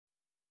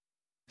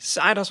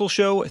Side Hustle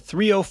Show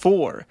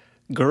 304,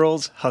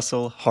 Girls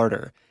Hustle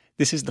Harder.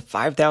 This is the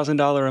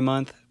 $5,000 a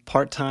month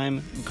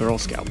part-time Girl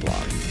Scout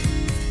blog.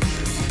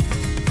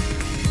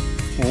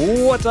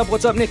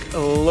 What's up? Nick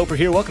Loper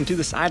here. Welcome to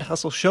the Side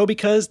Hustle Show,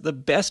 because the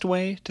best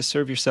way to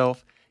serve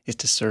yourself is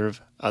to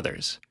serve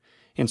others.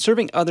 And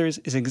serving others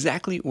is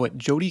exactly what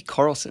Jody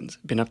Carlson's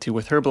been up to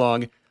with her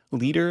blog,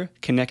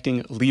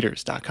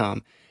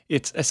 LeaderConnectingLeaders.com.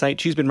 It's a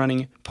site she's been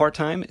running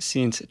part-time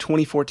since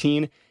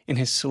 2014 and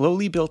has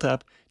slowly built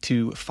up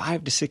to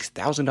 $5,000 to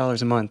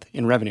 $6,000 a month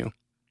in revenue.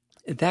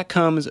 That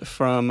comes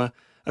from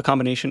a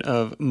combination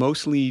of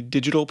mostly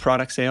digital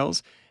product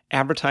sales,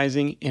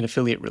 advertising, and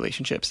affiliate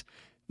relationships.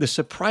 The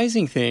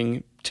surprising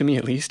thing, to me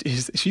at least,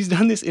 is she's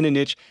done this in a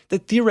niche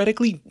that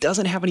theoretically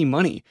doesn't have any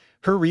money.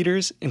 Her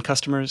readers and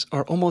customers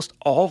are almost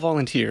all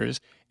volunteers,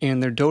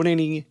 and they're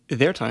donating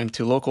their time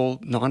to local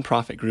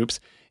nonprofit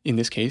groups, in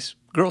this case,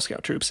 Girl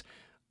Scout troops.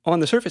 On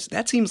the surface,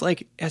 that seems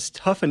like as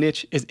tough a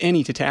niche as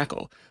any to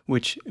tackle,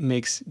 which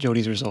makes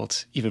Jody's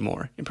results even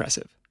more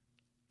impressive.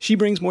 She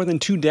brings more than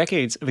 2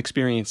 decades of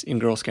experience in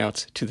Girl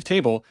Scouts to the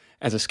table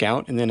as a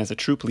scout and then as a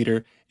troop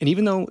leader, and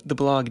even though the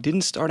blog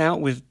didn't start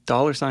out with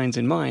dollar signs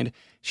in mind,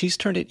 she's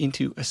turned it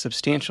into a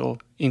substantial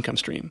income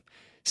stream.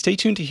 Stay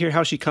tuned to hear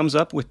how she comes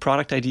up with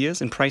product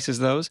ideas and prices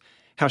those,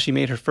 how she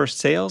made her first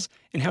sales,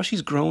 and how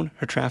she's grown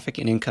her traffic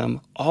and income,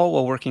 all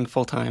while working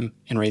full-time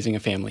and raising a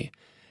family.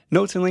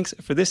 Notes and links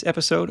for this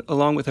episode,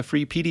 along with a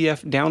free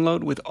PDF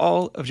download with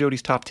all of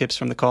Jody's top tips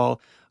from the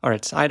call, are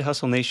at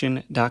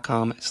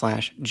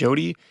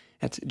sidehustlenation.com/Jody.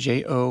 That's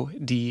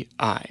Jodi.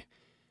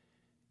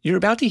 You're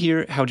about to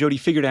hear how Jody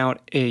figured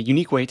out a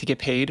unique way to get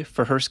paid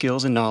for her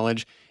skills and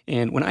knowledge.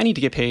 And when I need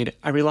to get paid,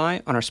 I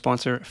rely on our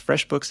sponsor,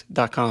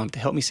 FreshBooks.com, to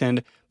help me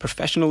send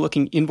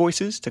professional-looking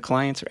invoices to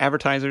clients or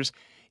advertisers.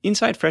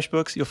 Inside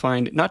FreshBooks, you'll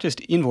find not just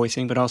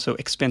invoicing, but also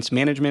expense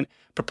management,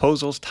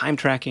 proposals, time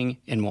tracking,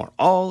 and more,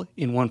 all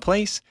in one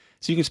place,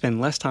 so you can spend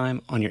less time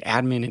on your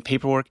admin and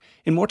paperwork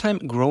and more time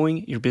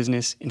growing your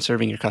business and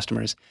serving your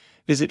customers.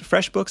 Visit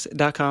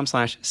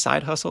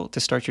freshbooks.com/sidehustle to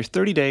start your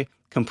 30-day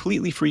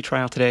completely free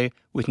trial today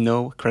with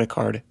no credit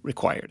card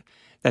required.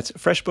 That's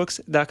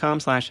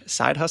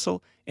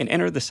freshbooks.com/sidehustle and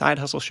enter the Side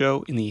Hustle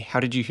Show in the How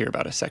Did You Hear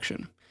About Us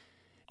section.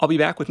 I'll be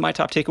back with my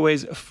top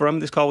takeaways from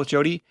this call with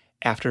Jody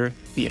after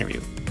the interview.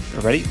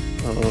 Ready?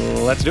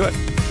 Let's do it.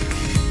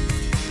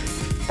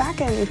 Back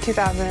in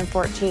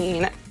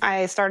 2014,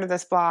 I started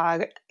this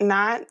blog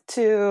not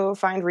to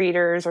find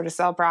readers or to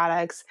sell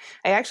products.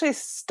 I actually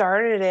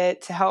started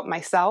it to help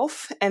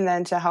myself and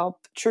then to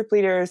help troop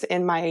leaders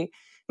in my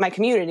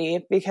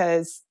community,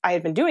 because I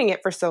had been doing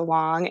it for so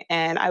long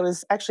and I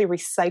was actually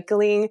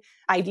recycling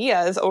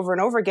ideas over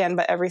and over again,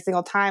 but every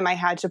single time I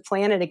had to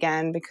plan it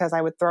again because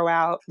I would throw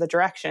out the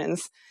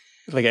directions.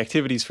 Like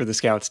activities for the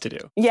scouts to do.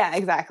 Yeah,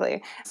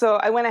 exactly. So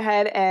I went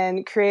ahead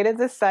and created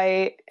this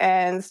site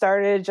and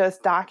started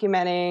just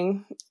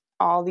documenting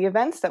all the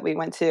events that we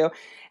went to.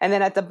 And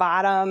then at the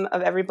bottom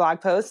of every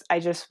blog post, I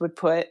just would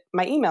put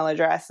my email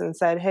address and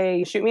said,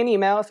 hey, shoot me an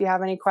email if you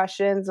have any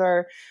questions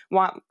or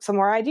want some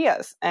more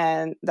ideas.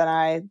 And then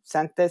I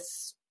sent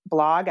this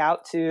blog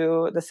out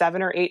to the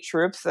 7 or 8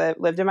 troops that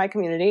lived in my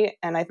community.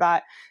 And I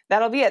thought,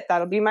 that'll be it.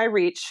 That'll be my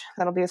reach.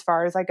 That'll be as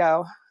far as I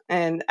go.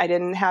 And I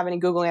didn't have any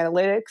Google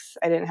Analytics.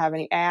 I didn't have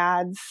any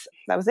ads.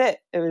 That was it.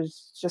 It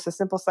was just a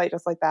simple site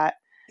just like that.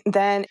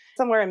 Then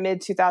somewhere in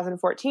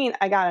mid-2014,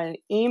 I got an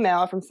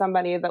email from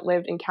somebody that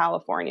lived in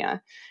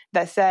California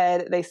that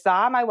said they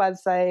saw my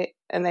website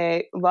and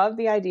they loved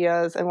the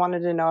ideas and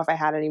wanted to know if I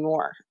had any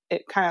more.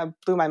 It kind of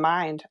blew my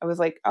mind. I was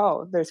like,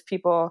 oh, there's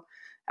people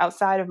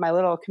outside of my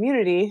little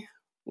community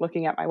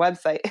looking at my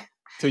website.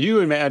 So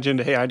you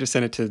imagined, hey, I just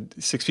sent it to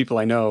 6 people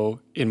I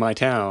know in my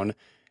town.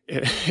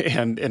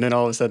 And then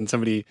all of a sudden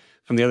somebody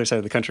from the other side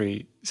of the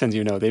country sends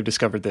you a note. They've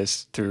discovered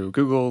this through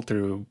Google,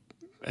 through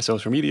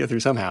social media,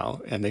 through somehow,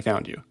 and they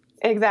found you.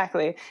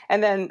 Exactly.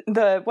 And then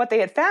what they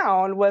had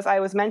found was I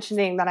was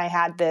mentioning that I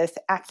had this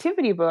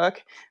activity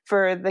book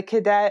for the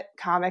Cadet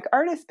Comic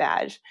Artist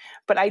Badge,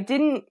 but I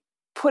didn't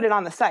put it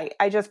on the site.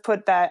 I just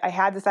put that I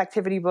had this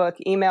activity book,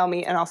 email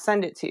me, and I'll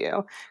send it to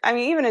you. I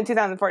mean, even in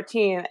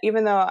 2014,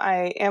 even though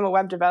I am a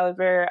web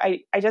developer,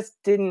 I just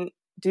didn't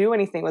do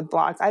anything with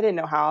blogs. I didn't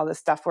know how all this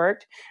stuff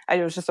worked.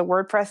 It was just a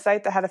WordPress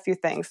site that had a few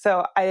things.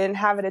 So I didn't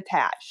have it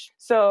attached.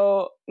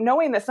 So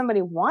knowing that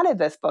somebody wanted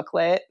this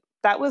booklet,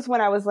 that was when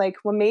I was like,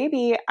 well,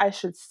 maybe I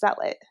should sell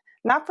it.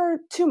 Not for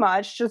too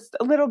much, just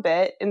a little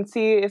bit, and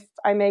see if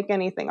I make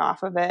anything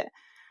off of it.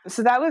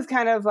 So that was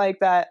kind of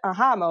like that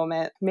aha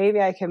moment.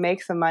 Maybe I can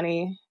make some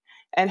money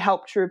and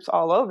help troops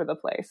all over the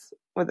place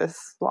with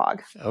this blog.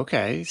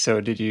 Okay.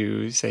 So did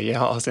you say,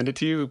 yeah, I'll send it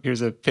to you?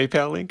 Here's a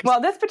PayPal link? Well,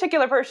 this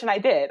particular version I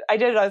did. I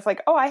was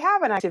like, oh, I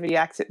have an activity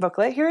exit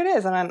booklet. Here it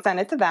is. And I sent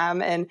it to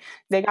them. And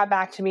they got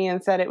back to me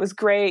and said it was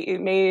great.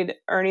 It made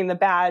earning the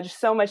badge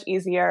so much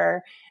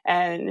easier.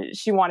 And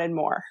she wanted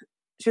more.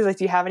 She was like,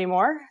 do you have any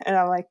more? And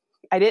I'm like,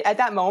 I did at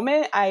that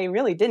moment, I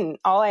really didn't.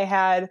 All I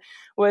had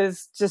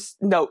was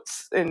just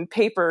notes and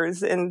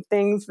papers and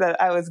things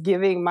that I was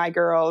giving my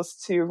girls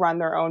to run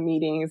their own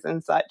meetings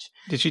and such.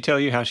 Did she tell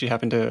you how she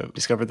happened to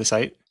discover the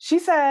site? She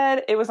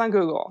said it was on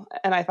Google.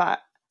 And I thought,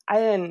 I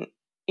didn't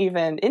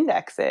even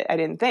index it, I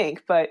didn't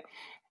think. But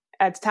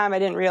at the time, I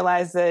didn't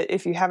realize that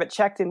if you have it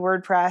checked in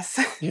WordPress,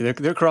 Yeah,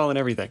 they're crawling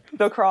everything.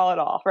 They'll crawl it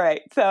all,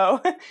 right?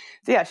 So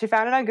yeah, she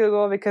found it on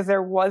Google because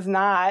there was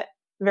not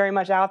very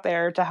much out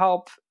there to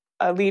help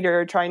a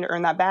leader trying to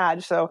earn that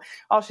badge. So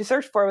all she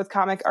searched for was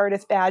comic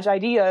artist badge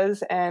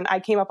ideas, and I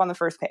came up on the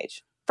first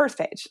page.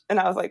 And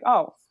I was like,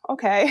 oh,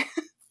 okay.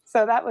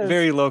 So that was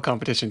very low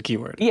competition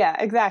keyword. Yeah,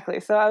 exactly.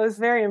 So I was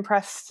very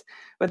impressed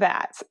with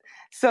that.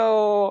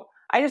 So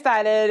I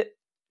decided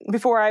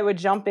before I would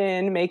jump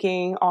in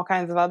making all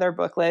kinds of other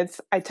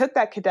booklets, I took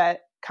that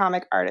cadet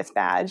comic artist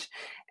badge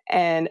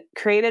and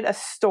created a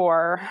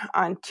store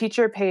on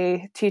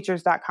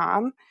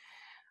teacherpayteachers.com.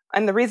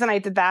 And the reason I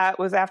did that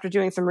was after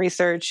doing some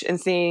research and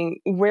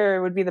seeing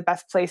where would be the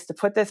best place to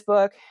put this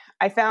book.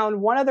 I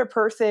found one other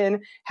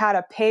person had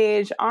a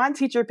page on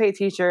Teacher Pay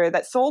Teacher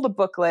that sold a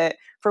booklet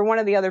for one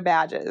of the other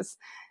badges.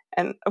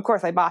 And of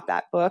course, I bought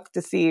that book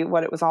to see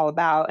what it was all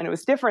about. And it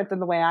was different than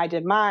the way I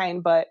did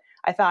mine, but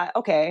I thought,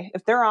 okay,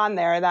 if they're on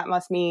there, that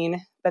must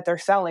mean that they're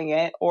selling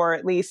it, or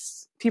at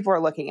least people are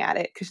looking at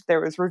it because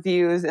there was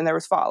reviews and there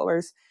was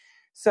followers.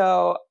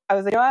 So I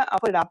was like, you know what? I'll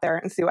put it out there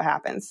and see what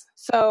happens.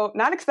 So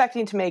not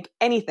expecting to make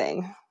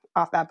anything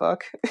off that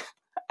book,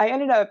 I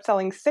ended up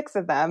selling 6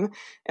 of them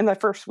in the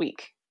first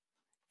week.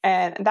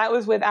 And that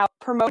was without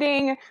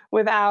promoting,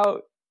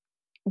 without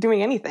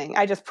doing anything.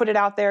 I just put it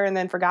out there and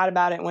then forgot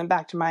about it and went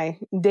back to my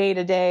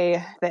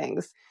day-to-day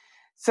things.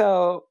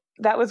 So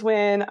that was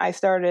when I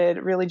started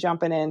really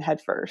jumping in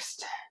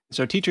headfirst.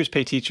 So Teachers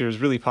Pay Teachers,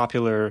 really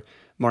popular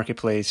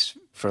marketplace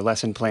for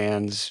lesson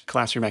plans,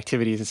 classroom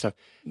activities and stuff.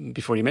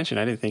 Before you mentioned,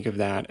 I didn't think of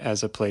that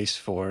as a place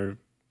for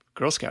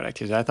Girl Scout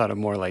activities. I thought of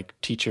more like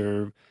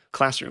teacher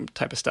classroom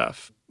type of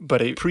stuff.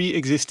 But a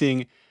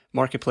pre-existing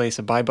marketplace,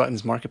 a buy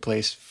buttons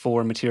marketplace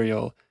for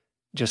material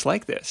just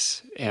like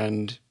this,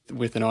 and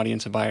with an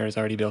audience of buyers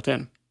already built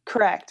in.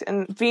 Correct.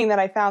 And being that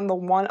I found the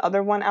one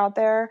other one out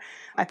there,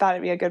 I thought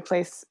it'd be a good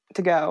place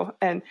to go.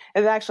 And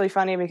it's actually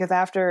funny because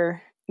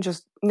after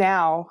just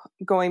now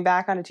going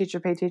back on a Teacher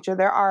Pay Teacher,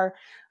 there are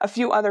a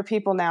few other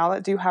people now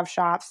that do have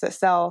shops that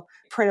sell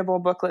printable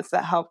booklets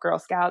that help Girl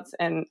Scouts.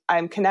 And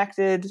I'm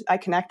connected. I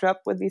connect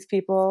up with these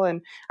people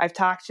and I've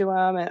talked to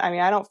them. And I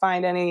mean, I don't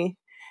find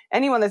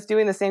anyone that's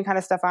doing the same kind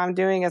of stuff I'm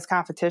doing as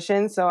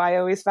competition. So I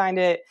always find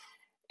it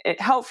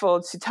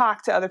helpful to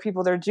talk to other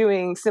people that are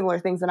doing similar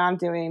things that I'm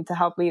doing to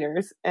help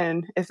leaders.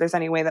 And if there's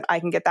any way that I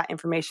can get that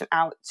information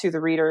out to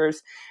the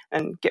readers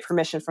and get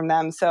permission from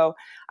them. So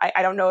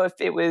I don't know if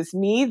it was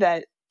me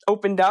that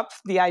opened up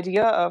the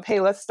idea of, hey,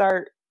 let's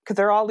start, because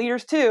they're all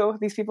leaders too.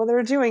 These people that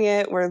are doing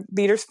it were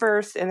leaders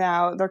first, and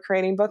now they're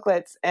creating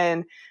booklets.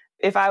 And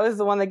if I was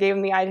the one that gave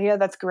them the idea,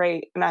 that's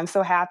great. And I'm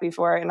so happy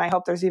for it. And I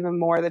hope there's even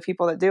more of the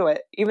people that do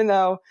it, even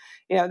though,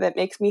 that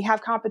makes me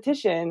have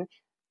competition.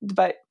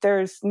 But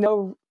there's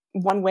no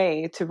one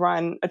way to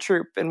run a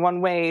troop and one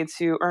way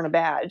to earn a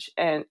badge.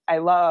 And I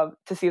love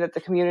to see that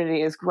the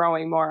community is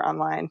growing more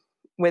online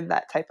with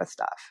that type of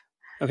stuff.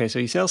 Okay, so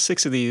you sell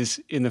 6 of these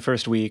in the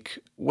first week.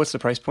 What's the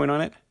price point on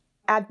it?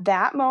 At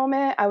that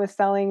moment, I was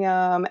selling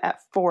them at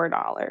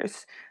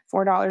 $4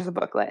 a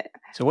booklet.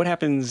 So what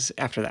happens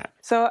after that?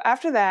 So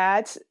after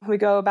that, we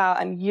go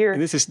about a year.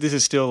 And this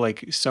is still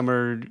like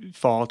summer,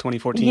 fall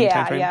 2014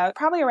 timeframe? Yeah.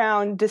 Probably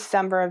around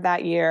December of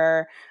that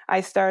year,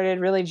 I started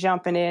really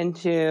jumping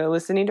into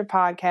listening to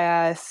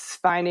podcasts,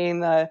 finding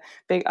the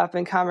big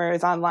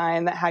up-and-comers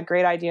online that had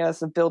great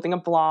ideas of building a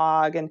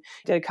blog, and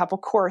did a couple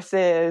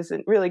courses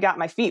and really got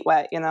my feet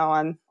wet,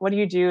 on what do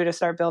you do to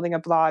start building a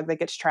blog that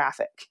gets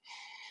traffic.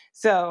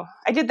 So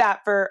I did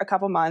that for a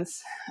couple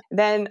months.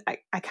 Then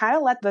I kind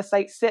of let the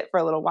site sit for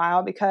a little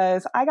while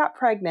because I got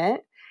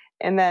pregnant.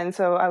 And then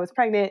so I was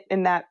pregnant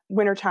in that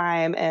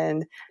wintertime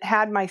and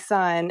had my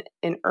son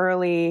in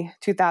early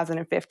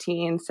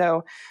 2015.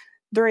 So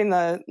during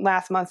the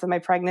last months of my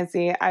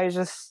pregnancy, I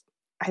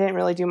didn't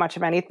really do much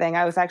of anything.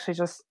 I was actually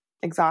just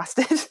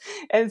exhausted.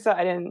 And so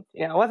I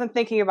wasn't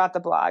thinking about the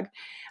blog.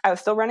 I was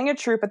still running a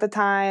troop at the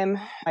time.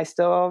 I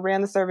still ran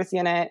the service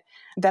unit.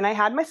 Then I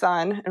had my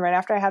son. And right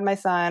after I had my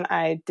son,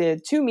 I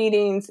did 2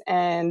 meetings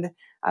and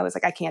I was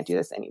like, I can't do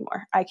this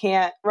anymore. I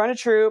can't run a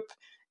troop,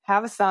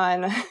 have a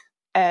son,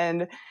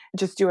 and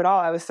just do it all.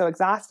 I was so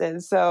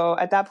exhausted. So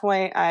at that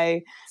point,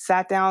 I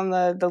sat down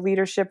the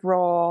leadership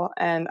role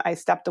and I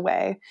stepped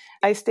away.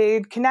 I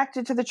stayed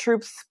connected to the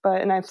troops,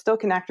 and I'm still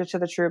connected to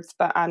the troops,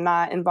 but I'm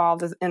not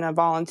involved in a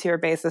volunteer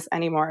basis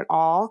anymore at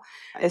all.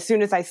 As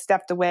soon as I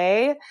stepped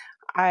away,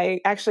 I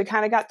actually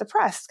kind of got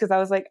depressed because I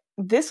was like,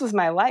 this was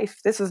my life.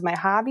 This was my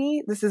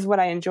hobby. This is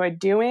what I enjoyed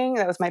doing.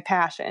 That was my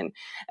passion.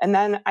 And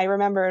then I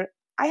remembered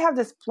I have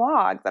this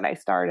blog that I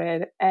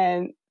started,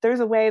 and there's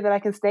a way that I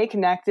can stay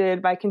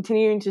connected by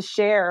continuing to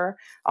share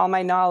all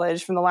my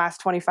knowledge from the last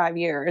 25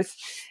 years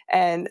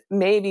and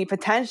maybe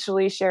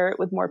potentially share it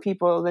with more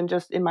people than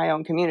just in my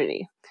own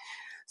community.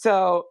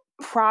 So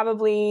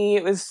probably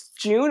it was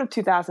June of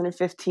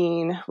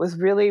 2015 was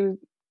really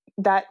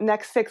that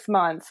next 6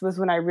 months was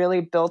when I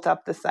really built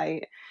up the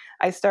site.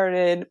 I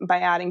started by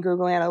adding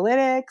Google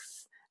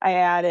Analytics. I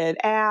added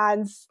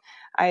ads.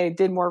 I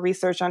did more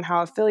research on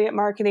how affiliate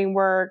marketing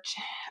worked.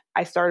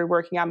 I started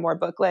working on more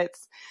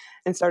booklets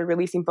and started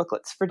releasing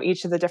booklets for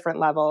each of the different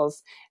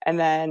levels, and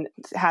then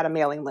had a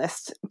mailing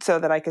list so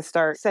that I could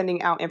start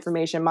sending out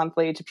information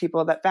monthly to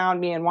people that found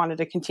me and wanted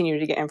to continue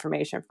to get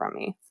information from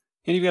me.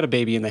 And you've got a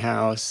baby in the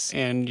house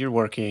and you're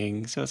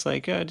working. So it's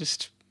like,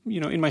 just,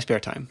 in my spare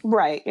time.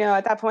 Right.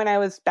 At that point I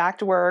was back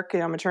to work,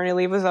 maternity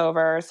leave was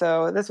over.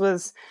 So this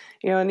was,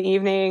 in the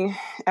evening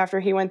after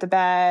he went to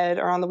bed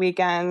or on the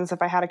weekends,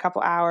 if I had a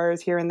couple hours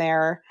here and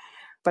there,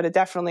 but it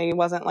definitely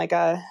wasn't like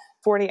a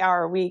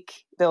 40-hour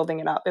week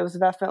building it up. It was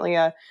definitely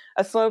a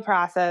slow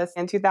process.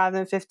 In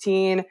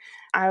 2015,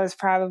 I was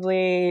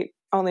probably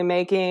only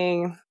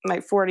making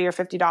like $40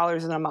 or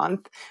 $50 in a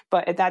month.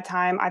 But at that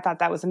time, I thought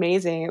that was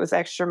amazing. It was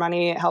extra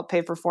money. It helped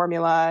pay for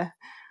formula.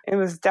 It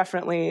was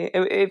definitely,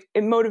 it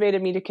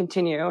motivated me to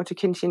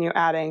continue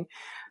adding.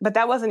 But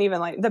that wasn't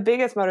even like the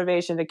biggest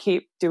motivation to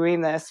keep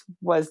doing this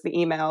was the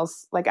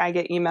emails. Like I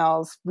get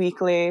emails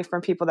weekly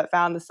from people that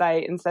found the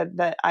site and said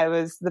that I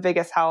was the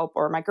biggest help,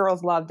 or my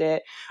girls loved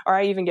it. Or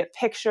I even get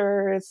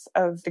pictures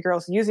of the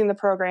girls using the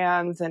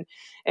programs. And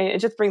it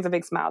just brings a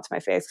big smile to my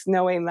face,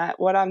 knowing that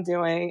what I'm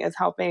doing is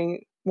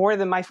helping more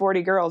than my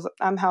 40 girls.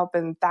 I'm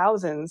helping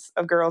thousands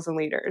of girls and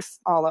leaders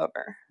all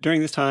over.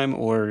 During this time,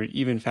 or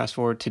even fast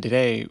forward to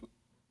today,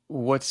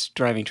 what's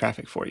driving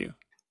traffic for you?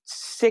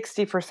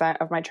 60%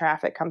 of my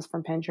traffic comes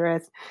from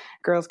Pinterest.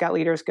 Girl Scout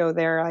leaders go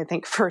there, I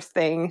think, first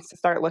thing to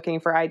start looking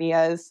for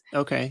ideas.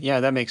 Okay. Yeah,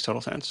 that makes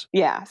total sense.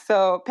 Yeah.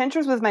 So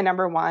Pinterest was my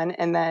number one.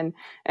 And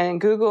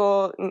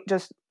Google,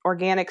 just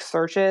organic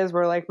searches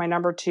were like my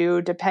number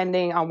two,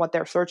 depending on what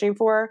they're searching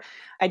for.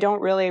 I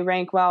don't really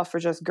rank well for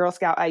just Girl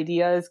Scout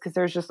ideas because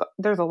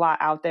there's a lot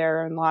out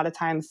there. And a lot of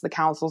times the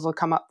councils will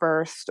come up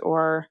first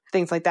or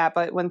things like that.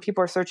 But when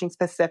people are searching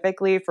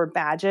specifically for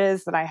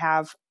badges that I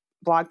have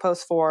blog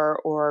posts for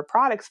or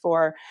products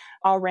for,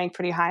 I'll rank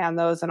pretty high on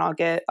those and I'll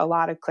get a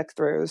lot of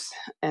click-throughs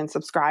and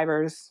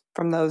subscribers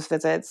from those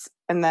visits.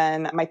 And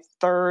then my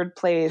third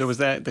place. So was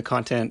that the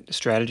content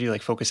strategy,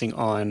 like focusing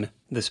on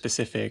the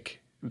specific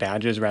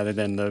badges rather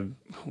than the,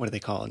 what do they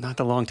call it? Not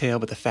the long tail,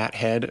 but the fat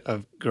head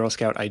of Girl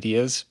Scout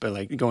ideas, but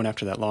like going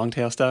after that long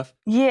tail stuff?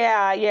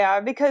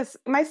 Yeah, because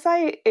my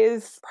site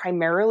is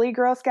primarily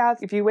Girl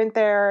Scouts. If you went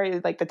there,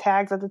 like the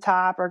tags at the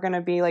top are going to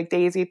be like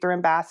Daisy through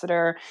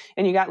Ambassador,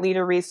 and you got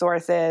leader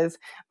resources.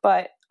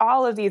 But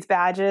all of these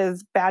badge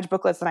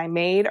booklets that I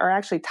made are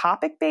actually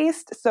topic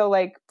based. So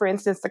like, for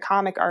instance, the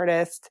comic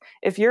artist,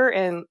 if you're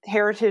in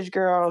Heritage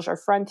Girls or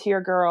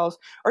Frontier Girls,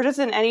 or just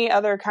in any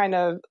other kind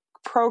of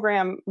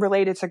program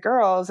related to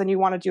girls and you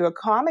want to do a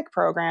comic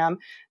program,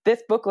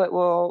 this booklet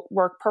will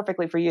work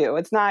perfectly for you.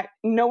 It's not,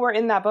 nowhere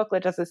in that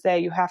booklet does it say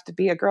you have to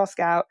be a Girl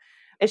Scout.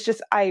 It's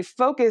just, I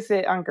focus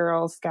it on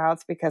Girl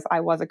Scouts because I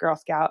was a Girl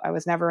Scout. I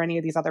was never any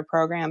of these other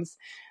programs.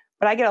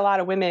 But I get a lot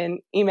of women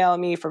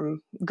emailing me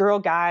from Girl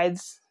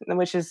Guides,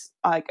 which is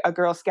like a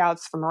Girl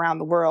Scouts from around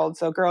the world.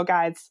 So Girl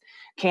Guides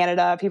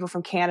Canada, people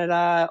from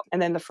Canada, and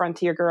then the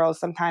Frontier Girls,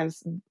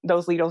 sometimes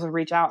those leaders will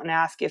reach out and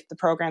ask if the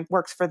program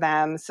works for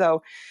them.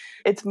 So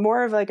it's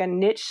more of like a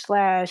niche /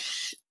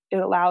 it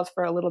allows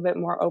for a little bit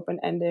more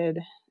open-ended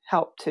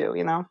help too,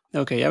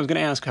 Okay, I was going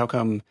to ask how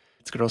come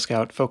it's Girl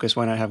Scout focus.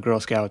 Why not have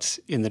Girl Scouts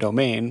in the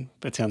domain?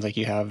 But it sounds like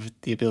you have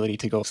the ability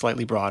to go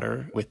slightly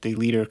broader with the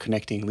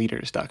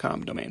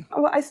leaderconnectingleaders.com domain.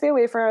 Well, I stay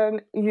away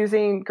from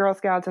using Girl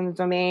Scouts in the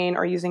domain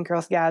or using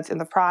Girl Scouts in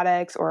the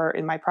products or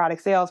in my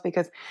product sales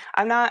because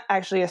I'm not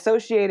actually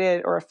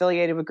associated or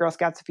affiliated with Girl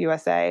Scouts of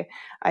USA.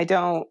 I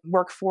don't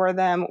work for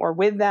them or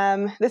with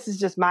them. This is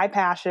just my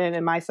passion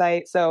and my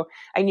site. So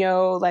I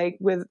know like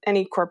with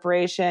any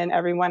corporation,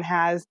 everyone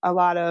has a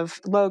lot of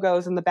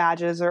logos and the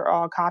badges are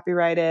all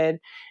copyrighted.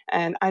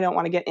 And I don't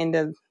want to get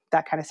into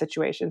that kind of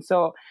situation.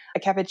 So I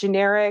kept it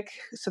generic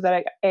so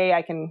that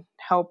I can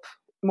help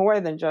more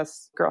than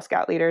just Girl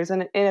Scout leaders.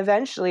 And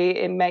eventually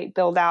it might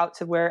build out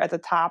to where at the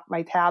top,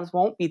 my tabs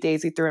won't be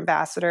Daisy through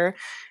Ambassador.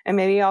 And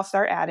maybe I'll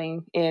start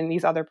adding in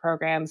these other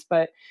programs,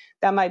 but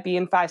that might be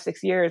in 5-6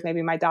 years.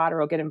 Maybe my daughter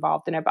will get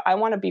involved in it, but I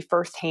want to be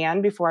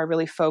firsthand before I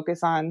really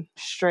focus on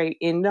straight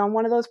in on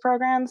one of those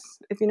programs,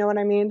 if you know what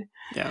I mean.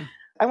 Yeah.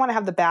 I want to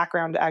have the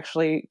background to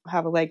actually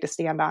have a leg to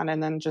stand on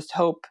and then just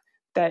hope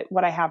that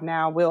what I have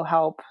now will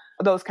help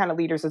those kind of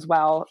leaders as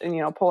well and,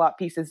 pull out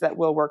pieces that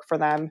will work for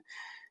them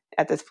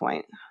at this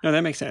point. No, that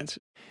makes sense.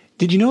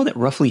 Did you know that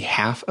roughly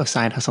half of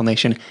Side Hustle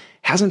Nation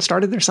hasn't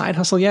started their side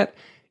hustle yet?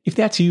 If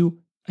that's you,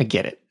 I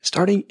get it.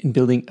 Starting and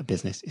building a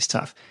business is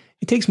tough.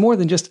 It takes more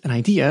than just an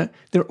idea.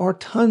 There are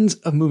tons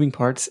of moving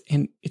parts,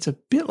 and it's a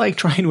bit like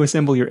trying to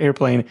assemble your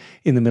airplane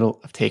in the middle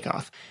of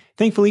takeoff.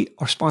 Thankfully,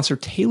 our sponsor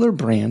Tailor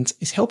Brands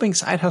is helping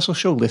Side Hustle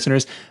Show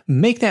listeners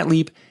make that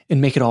leap and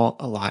make it all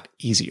a lot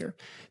easier.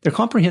 Their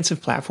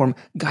comprehensive platform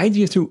guides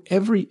you through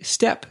every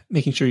step,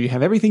 making sure you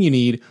have everything you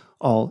need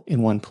all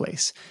in one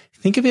place.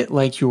 Think of it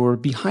like your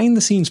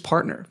behind-the-scenes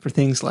partner for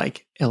things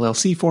like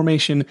LLC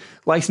formation,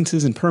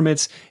 licenses and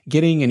permits,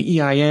 getting an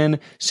EIN,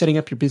 setting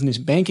up your business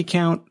bank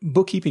account,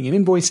 bookkeeping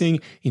and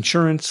invoicing,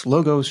 insurance,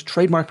 logos,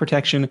 trademark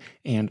protection,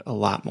 and a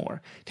lot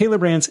more. Tailor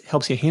Brands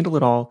helps you handle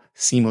it all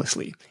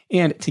seamlessly.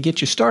 And to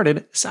get you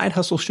started, Side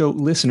Hustle Show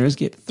listeners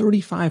get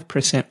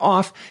 35%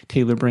 off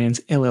Tailor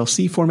Brands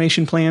LLC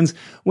formation plans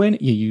when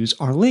you use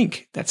our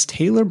link. That's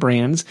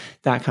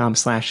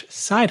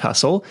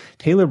tailorbrands.com/sidehustle.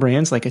 Tailor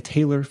Brands, like a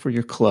tailor for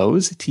your clothes,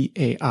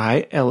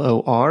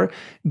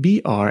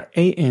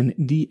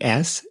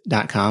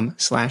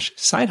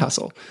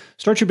 TAILORBRANDS.com/sidehustle.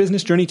 Start your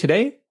business journey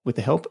today with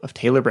the help of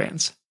Tailor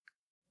Brands.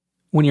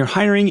 When you're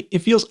hiring, it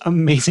feels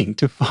amazing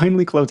to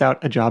finally close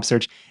out a job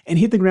search and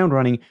hit the ground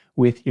running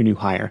with your new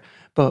hire.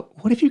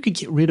 But what if you could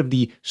get rid of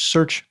the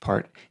search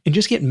part and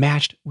just get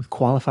matched with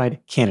qualified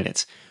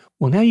candidates?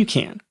 Well, now you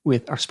can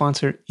with our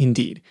sponsor,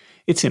 Indeed.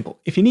 It's simple.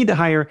 If you need to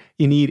hire,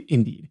 you need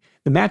Indeed.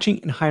 The matching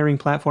and hiring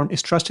platform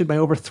is trusted by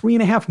over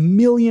 3.5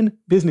 million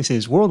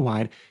businesses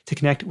worldwide to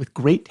connect with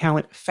great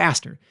talent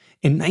faster.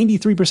 And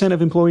 93%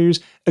 of employers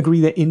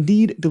agree that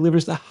Indeed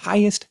delivers the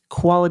highest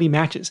quality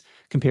matches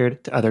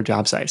compared to other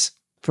job sites.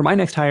 For my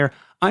next hire,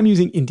 I'm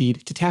using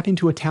Indeed to tap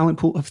into a talent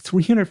pool of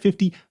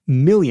 350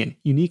 million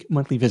unique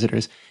monthly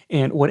visitors.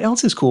 And what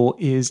else is cool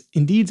is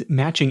Indeed's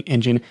matching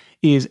engine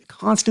is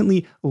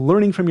constantly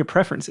learning from your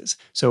preferences.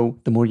 So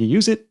the more you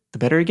use it, the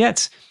better it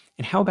gets.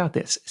 And how about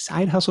this?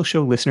 Side Hustle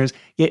Show listeners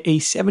get a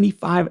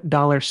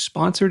 $75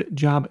 sponsored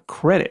job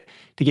credit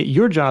to get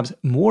your jobs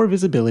more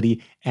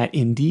visibility at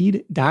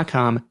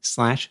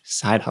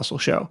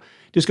Indeed.com/sidehustleshow.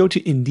 Just go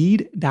to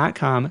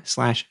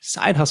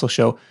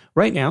Indeed.com/sidehustleshow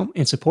right now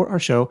and support our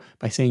show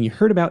by saying you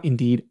heard about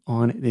Indeed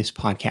on this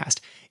podcast.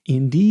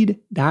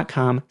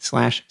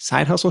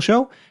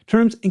 Indeed.com/sidehustleshow.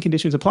 Terms and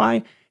conditions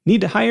apply.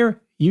 Need to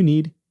hire? You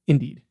need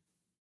Indeed.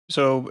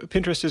 So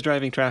Pinterest is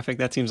driving traffic.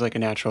 That seems like a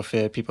natural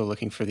fit. People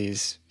looking for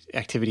these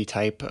activity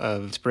type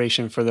of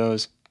inspiration for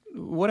those.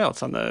 What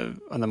else on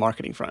the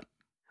marketing front?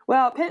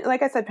 Well,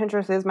 like I said,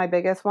 Pinterest is my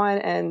biggest one.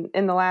 And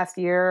in the last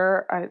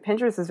year,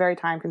 Pinterest is very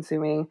time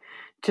consuming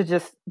to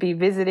just be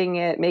visiting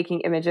it,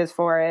 making images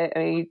for it. I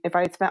mean, if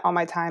I had spent all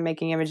my time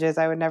making images,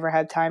 I would never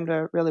have time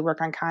to really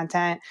work on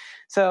content.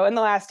 So in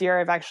the last year,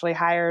 I've actually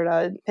hired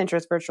a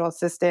Pinterest virtual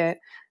assistant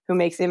who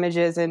makes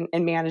images and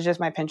manages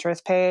my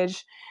Pinterest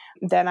page.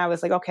 Then I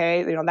was like,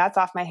 okay, that's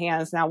off my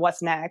hands. Now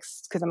what's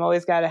next? Because I'm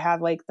always got to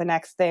have like the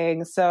next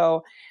thing.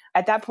 So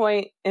at that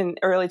point in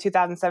early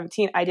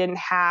 2017, I didn't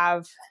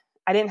have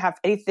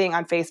anything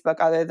on Facebook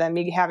other than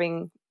me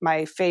having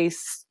my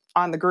face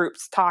on the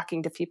groups,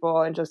 talking to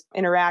people and just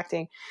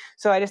interacting.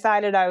 So I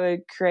decided I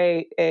would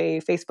create a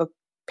Facebook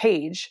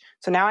page.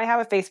 So now I have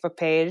a Facebook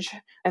page,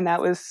 and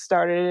that was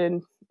started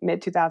in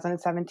mid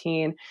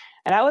 2017.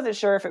 And I wasn't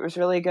sure if it was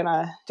really going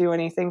to do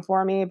anything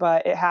for me,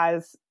 but it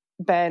has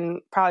been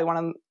probably one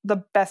of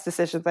the best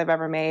decisions I've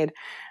ever made,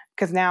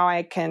 because now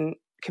I can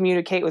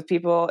communicate with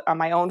people on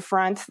my own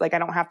front. Like, I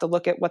don't have to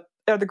look at what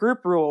are the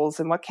group rules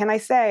and what can I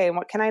say and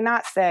what can I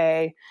not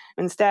say.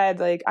 Instead,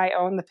 like, I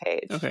own the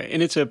page. Okay.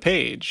 And it's a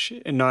page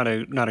and not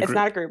a group. It's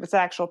not a group. It's an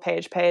actual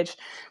page.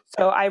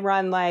 So I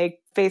run like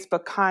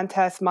Facebook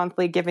contests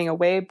monthly, giving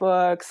away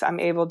books. I'm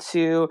able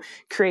to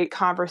create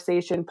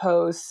conversation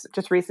posts.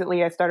 Just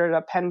recently, I started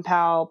a pen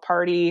pal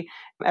party.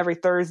 Every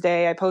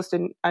Thursday, I post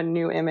a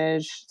new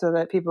image so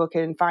that people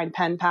can find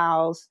pen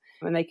pals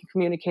and they can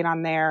communicate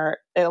on there.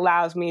 It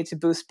allows me to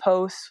boost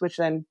posts, which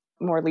then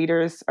more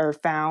leaders are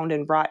found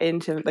and brought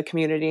into the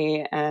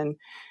community. And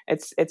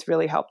it's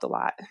really helped a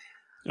lot.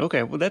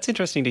 Okay. Well, that's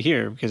interesting to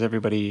hear, because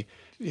everybody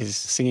is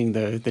singing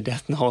the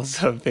death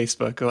knells of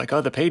Facebook. Like,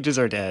 oh, the pages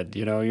are dead.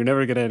 You're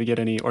never going to get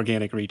any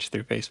organic reach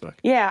through Facebook.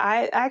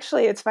 Yeah,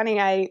 it's funny.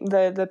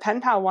 The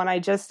pen pal one, I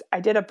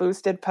did a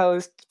boosted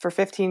post for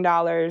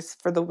 $15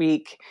 for the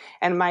week,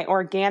 and my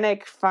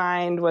organic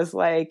find was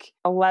like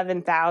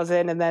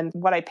 11,000. And then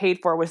what I paid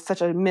for was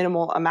such a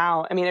minimal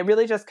amount. I mean, it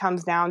really just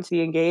comes down to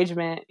the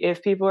engagement.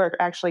 If people are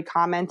actually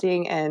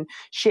commenting and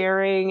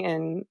sharing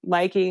and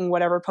liking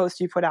whatever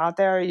post you put out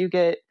there,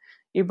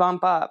 you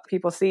bump up,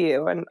 people see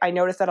you. And I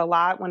notice that a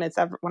lot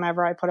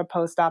whenever I put a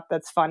post up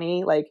that's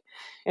funny. Like,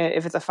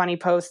 if it's a funny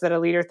post that a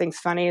leader thinks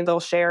funny,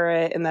 they'll share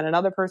it, and then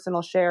another person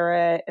will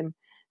share it. And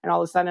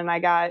all of a sudden I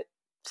got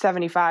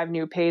 75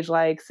 new page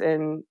likes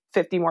and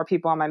 50 more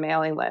people on my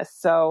mailing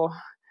list. So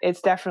it's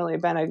definitely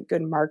been a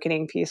good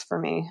marketing piece for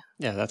me.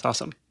 Yeah, that's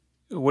awesome.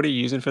 What are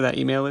you using for that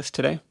email list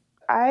today?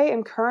 I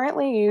am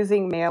currently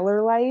using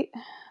MailerLite.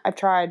 I've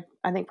tried,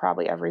 I think,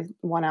 probably every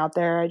one out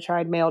there. I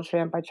tried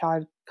MailChimp. I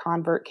tried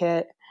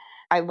ConvertKit.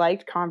 I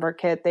liked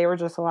ConvertKit. They were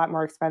just a lot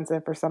more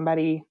expensive for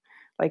somebody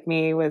like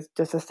me with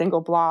just a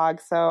single blog.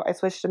 So I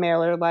switched to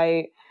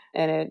MailerLite,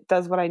 and it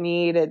does what I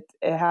need. It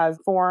has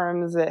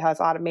forms, it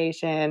has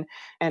automation,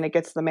 and it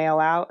gets the mail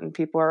out, and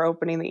people are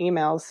opening the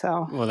emails.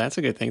 So, well, that's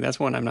a good thing. That's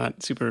one I'm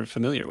not super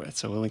familiar with.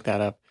 So we'll link that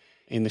up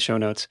in the show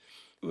notes.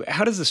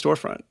 How does the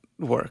storefront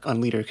work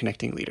on Leader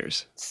connecting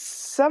leaders?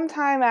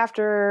 sometime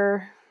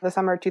after the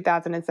summer of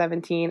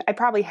 2017, I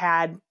probably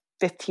had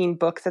 15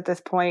 books at this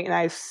point, and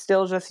I was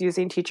still just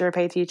using Teacher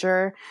Pay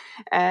Teacher.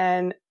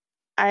 And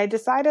I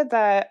decided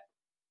that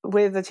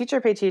with the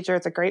Teacher Pay Teacher,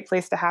 it's a great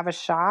place to have a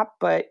shop.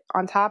 But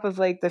on top of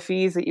like the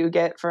fees that you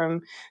get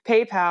from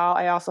PayPal,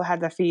 I also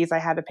had the fees I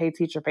had to pay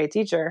Teacher Pay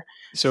Teacher.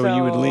 So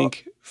you would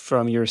link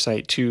from your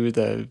site to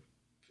the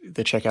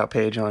checkout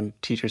page on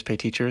Teachers Pay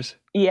Teachers?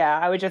 Yeah,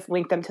 I would just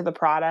link them to the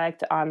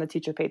product on the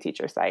Teacher Pay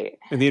Teacher site.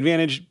 And the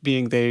advantage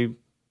being they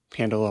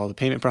handle all the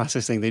payment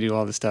processing, they do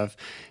all the stuff,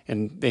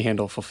 and they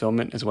handle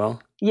fulfillment as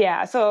well?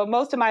 Yeah, so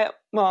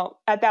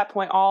at that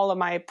point, all of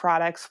my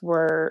products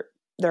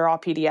they're all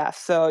PDFs.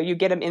 So you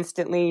get them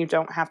instantly. You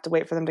don't have to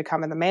wait for them to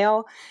come in the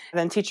mail. And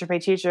then Teacher Pay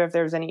Teacher, if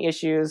there's any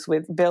issues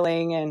with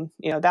billing and,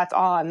 that's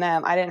all on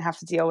them. I didn't have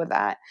to deal with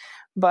that.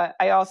 But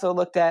I also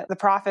looked at the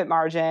profit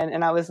margin,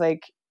 and I was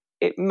like,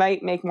 it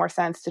might make more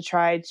sense to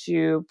try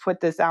to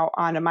put this out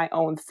onto my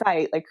own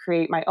site, like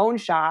create my own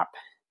shop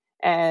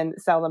and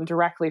sell them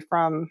directly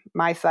from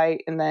my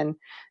site. And then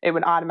it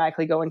would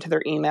automatically go into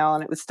their email,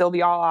 and it would still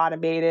be all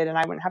automated, and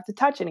I wouldn't have to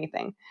touch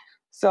anything.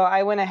 So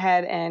I went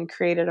ahead and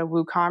created a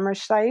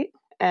WooCommerce site.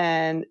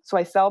 And so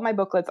I sell my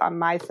booklets on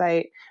my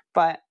site,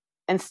 but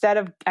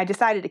I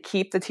decided to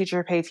keep the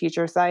Teacher Pay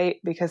Teacher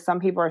site because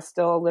some people are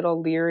still a little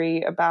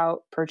leery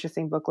about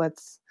purchasing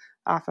booklets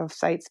off of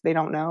sites they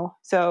don't know.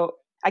 So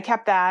I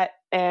kept that,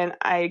 and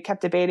I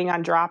kept debating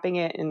on dropping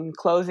it and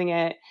closing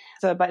it.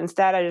 But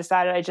instead I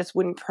decided I just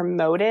wouldn't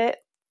promote it.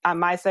 On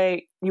my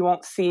site, you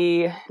won't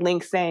see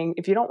links saying,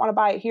 if you don't want to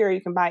buy it here,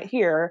 you can buy it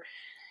here.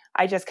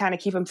 I just kind of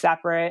keep them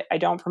separate. I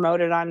don't promote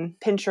it on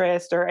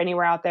Pinterest or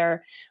anywhere out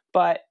there,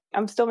 but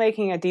I'm still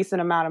making a decent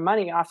amount of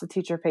money off the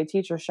Teacher Pay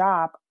Teacher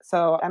shop.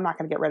 So I'm not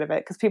going to get rid of it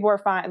because people are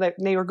fine. Like,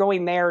 they were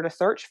going there to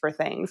search for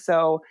things.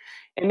 So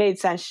it made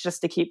sense just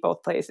to keep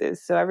both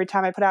places. So every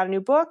time I put out a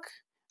new book,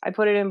 I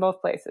put it in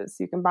both places.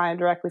 You can buy them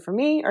directly from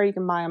me, or you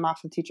can buy them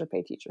off the Teacher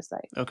Pay Teacher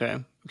site. Okay.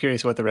 I'm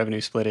curious what the revenue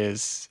split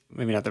is.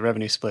 Maybe not the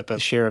revenue split, but the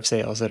share of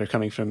sales that are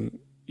coming from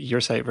your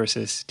site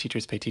versus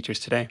Teachers Pay Teachers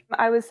today.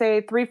 I would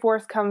say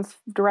 3/4 comes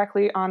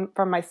directly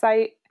from my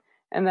site,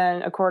 and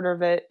then 1/4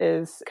 of it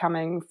is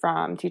coming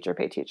from Teacher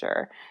Pay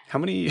Teacher. How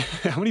many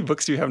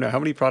books do you have now? How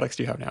many products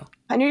do you have now?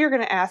 I knew you were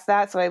going to ask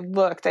that, so I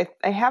looked. I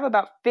have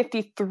about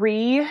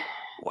 53.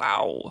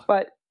 Wow.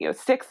 But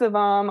 6 of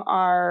them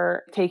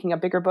are taking a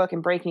bigger book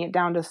and breaking it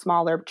down to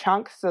smaller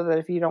chunks so that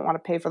if you don't want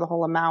to pay for the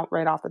whole amount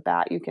right off the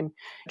bat, you can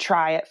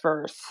try it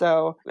first.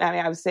 So,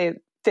 I would say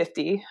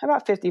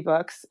about 50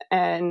 books,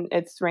 and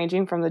it's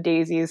ranging from the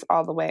daisies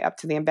all the way up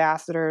to the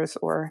ambassadors,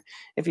 or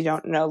if you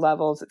don't know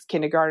levels, it's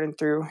kindergarten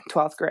through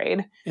 12th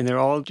grade. And they're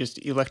all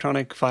just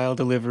electronic file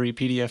delivery,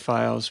 PDF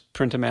files,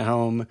 print them at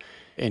home,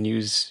 and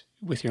use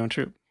with your own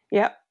troop.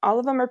 Yep. All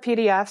of them are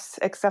PDFs,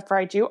 except for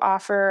I do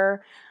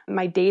offer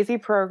my Daisy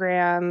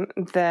program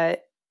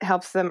that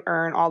helps them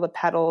earn all the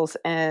petals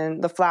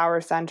and the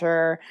flower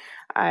center.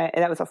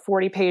 That was a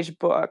 40-page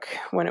book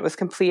when it was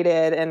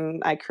completed,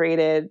 and I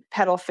created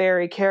petal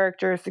fairy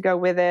characters to go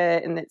with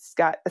it, and it's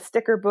got a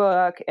sticker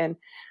book, and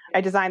I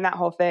designed that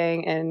whole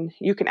thing. And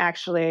you can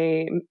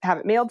actually have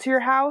it mailed to your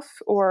house,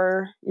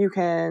 or you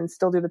can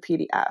still do the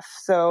PDF.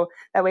 So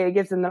that way it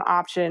gives them an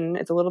option.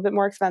 It's a little bit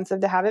more expensive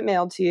to have it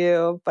mailed to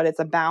you, but it's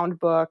a bound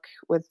book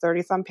with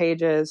 30-some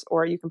pages,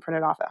 or you can print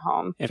it off at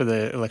home. And for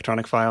the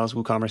electronic files,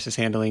 WooCommerce is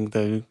handling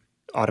the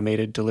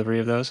automated delivery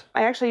of those?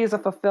 I actually use a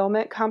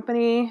fulfillment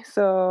company.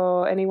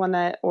 So anyone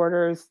that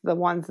orders the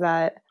ones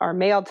that are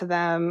mailed to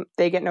them,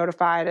 they get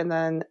notified, and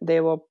then they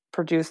will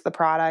produce the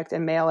product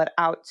and mail it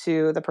out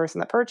to the person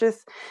that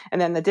purchased. And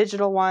then the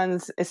digital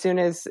ones, as soon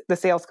as the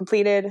sale's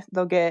completed,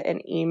 they'll get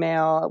an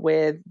email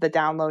with the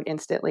download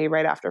instantly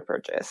right after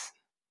purchase.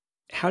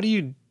 How do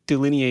you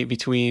delineate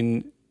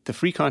between the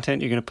free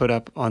content you're going to put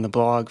up on the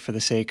blog for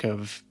the sake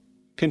of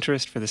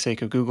Pinterest, for the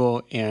sake of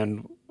Google,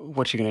 and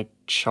what you're going to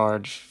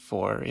charge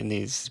for in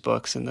these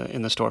books in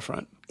the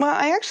storefront? Well,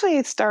 I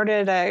actually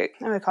started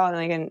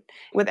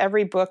with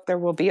every book there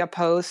will be a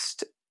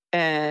post,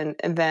 and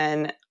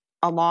then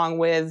along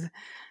with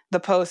the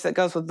post that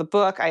goes with the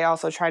book, I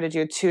also try to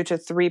do 2 to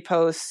 3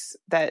 posts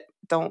that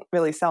don't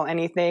really sell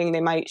anything.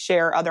 They might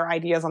share other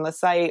ideas on the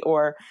site,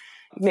 or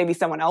maybe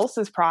someone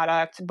else's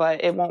product,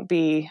 but it won't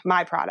be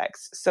my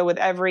products. So with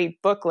every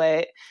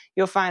booklet,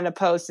 you'll find a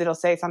post that'll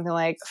say something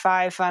like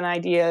 5 fun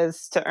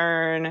ideas to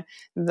earn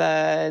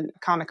the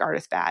comic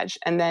artist badge.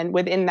 And then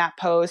within that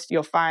post,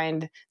 you'll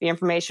find the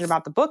information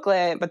about the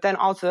booklet, but then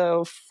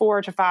also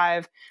 4 to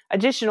 5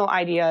 additional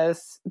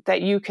ideas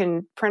that you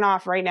can print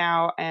off right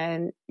now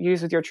and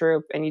use with your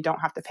troop, and you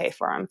don't have to pay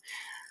for them.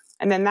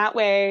 And then that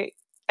way,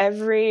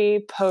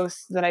 every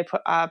post that I put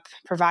up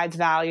provides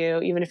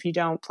value, even if you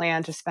don't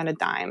plan to spend a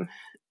dime.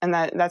 And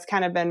that's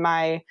kind of been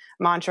my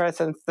mantra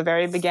since the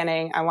very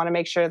beginning. I want to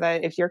make sure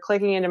that if you're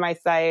clicking into my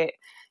site,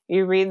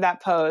 you read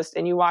that post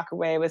and you walk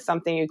away with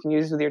something you can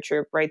use with your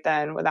troop right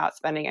then without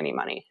spending any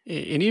money.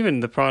 And even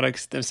the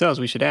products themselves,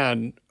 we should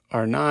add,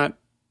 are not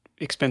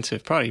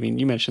expensive product. I mean,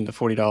 you mentioned the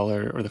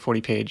 $40 or the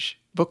 40-page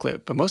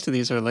booklet, but most of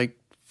these are like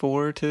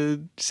 $4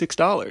 to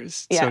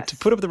 $6. Yes. So to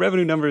put up the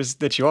revenue numbers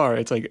that you are,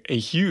 it's like a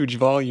huge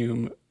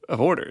volume of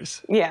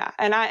orders. Yeah.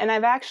 And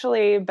I've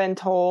actually been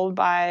told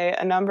by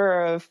a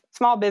number of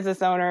small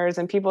business owners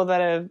and people that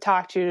have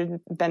talked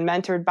to, been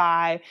mentored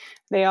by,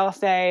 they all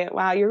say,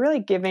 wow, you're really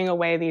giving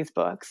away these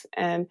books.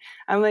 And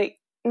I'm like,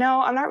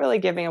 no, I'm not really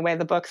giving away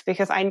the books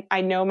because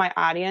I know my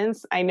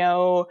audience. I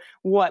know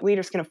what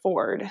leaders can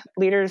afford.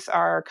 Leaders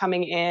are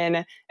coming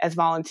in as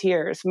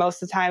volunteers.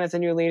 Most of the time as a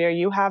new leader,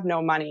 you have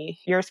no money.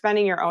 You're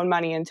spending your own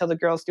money until the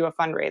girls do a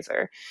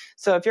fundraiser.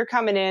 So if you're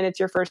coming in, it's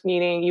your first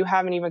meeting, you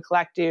haven't even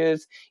collected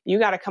dues, you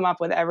got to come up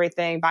with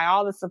everything, buy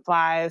all the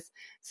supplies.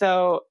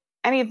 So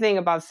anything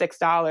above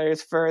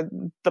 $6 for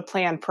the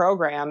planned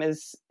program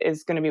is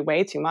going to be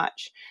way too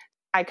much.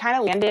 I kind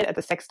of landed at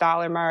the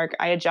 $6 mark.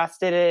 I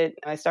adjusted it.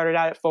 I started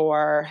out at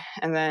 $4,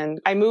 and then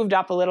I moved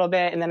up a little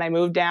bit, and then I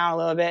moved down a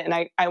little bit.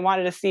 And I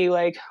wanted to see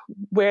like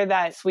where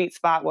that sweet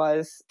spot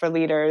was for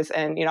leaders,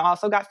 and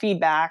also got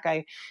feedback.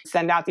 I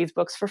send out these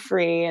books for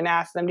free and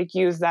ask them to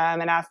use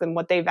them and ask them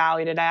what they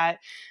valued it at.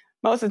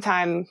 Most of the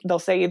time, they'll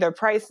say either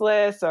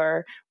priceless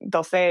or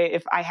they'll say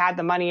if I had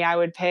the money, I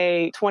would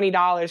pay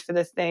 $20 for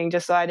this thing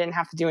just so I didn't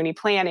have to do any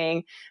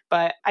planning.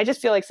 But I just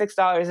feel like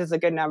 $6 is a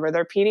good number.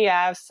 They're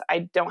PDFs.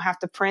 I don't have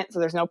to print, so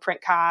there's no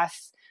print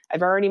costs.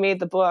 I've already made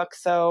the book,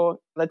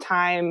 so the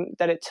time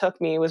that it took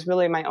me was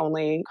really my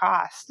only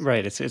cost.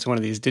 Right. It's one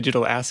of these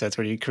digital assets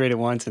where you create it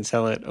once and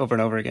sell it over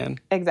and over again.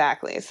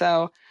 Exactly.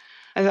 So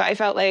I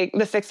felt like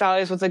the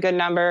 $6 was a good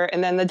number.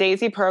 And then the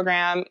Daisy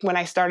program, when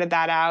I started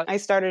that out,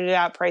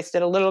 priced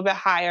it a little bit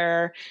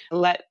higher,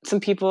 let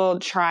some people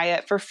try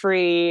it for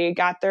free,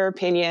 got their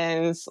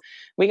opinions.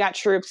 We got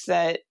troops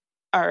that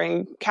are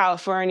in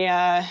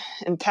California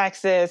and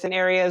Texas and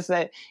areas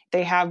that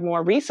they have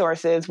more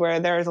resources where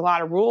there's a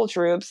lot of rural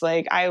troops.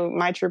 Like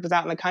my troop is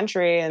out in the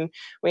country and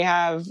we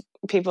have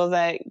people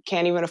that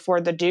can't even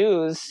afford the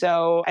dues.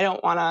 So I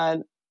don't want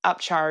to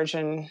upcharge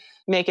and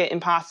make it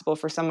impossible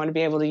for someone to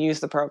be able to use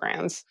the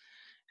programs.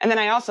 And then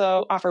I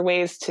also offer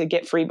ways to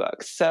get free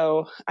books.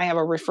 So I have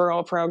a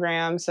referral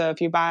program. So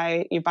if you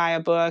buy a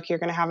book, you're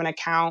going to have an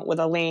account with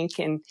a link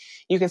and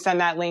you can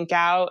send that link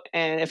out.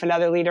 And if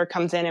another leader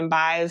comes in and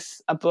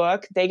buys a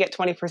book, they get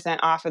 20%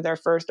 off of their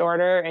first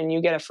order and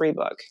you get a free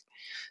book.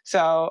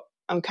 So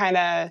I'm kind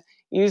of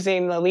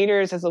using the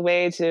leaders as a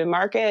way to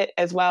market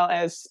as well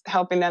as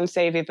helping them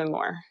save even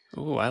more.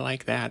 Ooh, I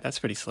like that. That's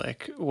pretty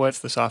slick. What's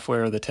the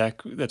software or the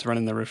tech that's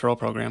running the referral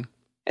program?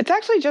 It's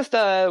actually just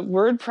a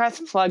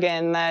WordPress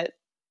plugin that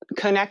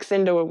connects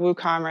into a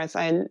WooCommerce.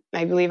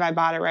 I believe I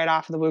bought it right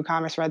off of the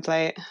WooCommerce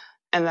website.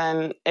 And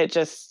then it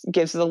just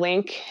gives the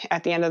link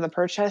at the end of the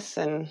purchase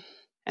and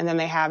then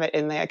they have it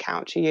in the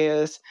account to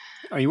use.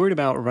 Are you worried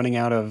about running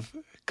out of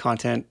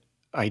content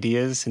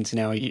ideas since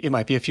now it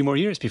might be a few more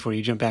years before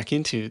you jump back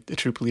into the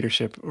troop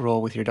leadership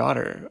role with your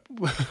daughter?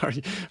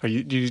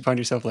 Do you find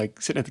yourself like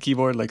sitting at the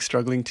keyboard, like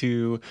struggling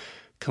to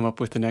come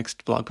up with the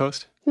next blog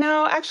post?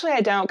 No, actually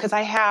I don't, because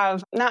I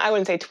have I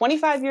wouldn't say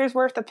 25 years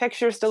worth of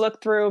pictures to look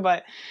through,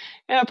 but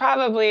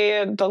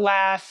probably the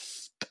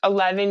last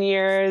 11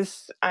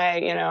 years,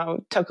 I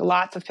took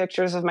lots of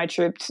pictures of my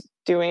troops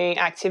doing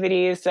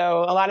activities. So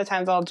a lot of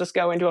times I'll just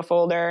go into a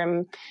folder,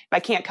 and if I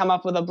can't come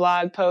up with a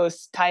blog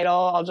post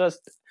title, I'll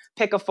just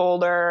pick a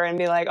folder and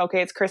be like,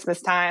 okay, it's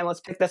Christmas time. Let's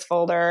pick this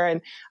folder.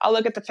 And I'll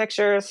look at the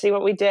pictures, see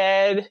what we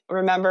did,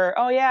 remember,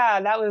 oh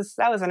yeah, that was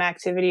an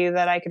activity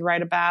that I could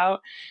write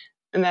about.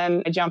 And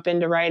then I jump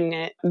into writing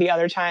it. The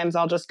other times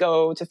I'll just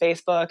go to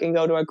Facebook and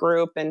go to a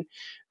group and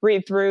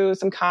read through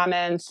some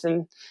comments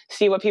and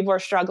see what people are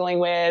struggling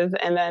with.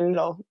 And then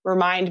it'll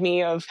remind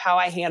me of how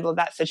I handled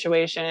that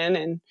situation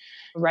and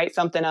write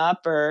something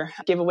up or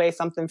give away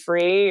something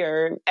free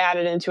or add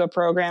it into a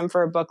program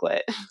for a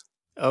booklet.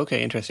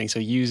 Okay, interesting. So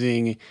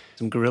using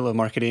some guerrilla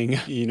marketing,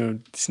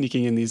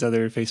 sneaking in these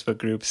other Facebook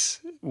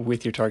groups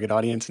with your target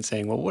audience and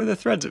saying, well, what are the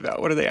threads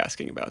about? What are they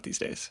asking about these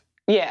days?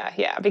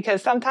 Yeah,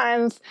 because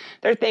sometimes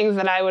there are things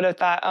that I would have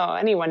thought, oh,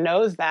 anyone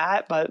knows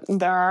that, but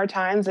there are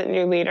times that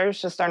new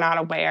leaders just are not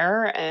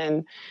aware,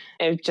 and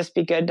it'd just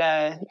be good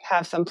to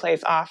have some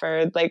place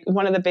offered. Like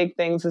one of the big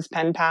things is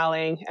pen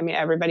paling. I mean,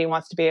 everybody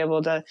wants to be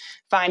able to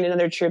find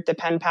another troop to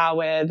pen pal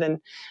with, and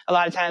a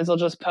lot of times they'll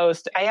just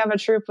post, I have a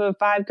troop of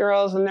 5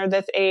 girls and they're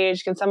this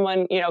age. Can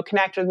someone,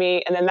 connect with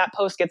me? And then that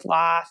post gets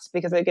lost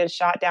because it gets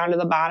shot down to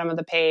the bottom of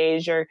the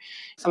page or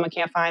someone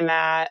can't find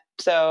that.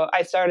 So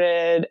I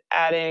started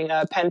adding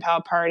a pen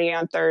pal party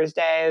on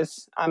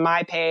Thursdays on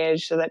my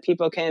page so that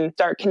people can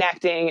start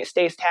connecting. It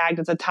stays tagged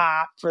at the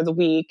top for the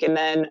week, and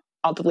then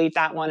I'll delete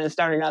that one and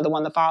start another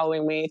one the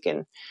following week.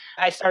 And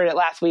I started it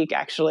last week,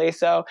 actually.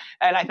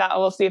 And I thought,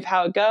 we'll see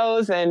how it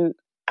goes. And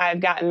I've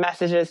gotten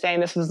messages saying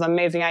this was an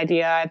amazing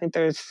idea. I think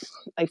there's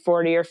like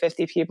 40 or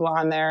 50 people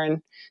on there.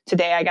 And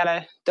today I got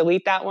to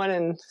delete that one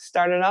and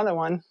start another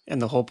one.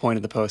 And the whole point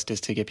of the post is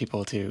to get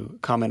people to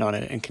comment on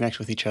it and connect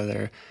with each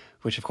other,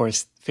 which of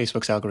course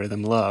Facebook's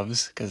algorithm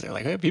loves because they're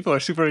like, hey, people are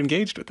super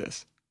engaged with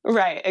this.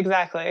 Right,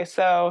 exactly.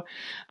 So,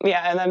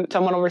 yeah, and then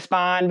someone will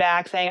respond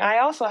back saying, I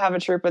also have a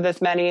troop with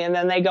this many. And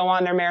then they go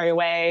on their merry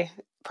way,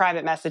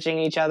 private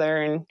messaging each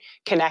other and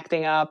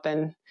connecting up.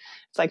 And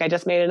it's like, I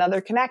just made another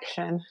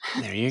connection.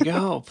 There you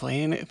go,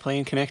 playing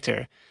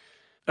connector.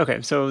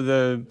 Okay, so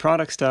the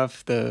product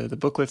stuff, the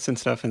booklets and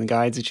stuff and the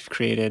guides that you've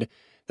created,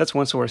 that's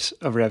one source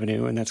of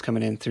revenue, and that's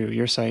coming in through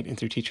your site and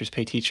through Teachers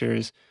Pay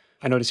Teachers.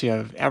 I notice you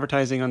have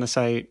advertising on the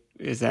site.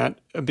 Is that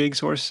a big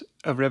source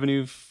of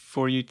revenue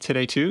for you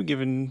today too,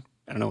 given,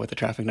 I don't know what the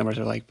traffic numbers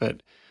are like,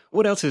 but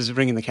what else is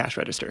ringing the cash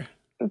register?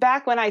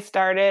 Back when I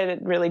started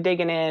really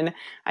digging in,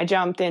 I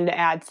jumped into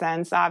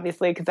AdSense,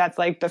 obviously, because that's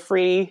like the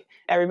free,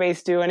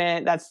 everybody's doing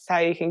it. That's how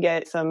you can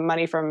get some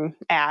money from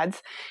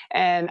ads.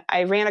 And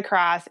I ran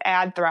across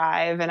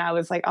AdThrive and I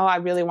was like, oh, I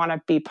really want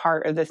to be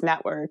part of this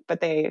network, but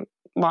they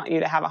want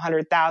you to have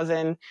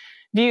 100,000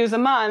 views a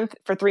month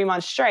for 3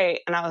 months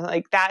straight. And I was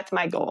like, that's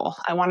my goal.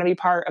 I want to be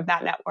part of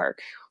that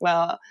network.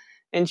 Well,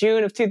 in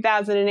June of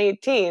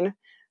 2018,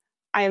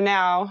 I am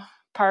now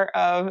part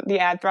of the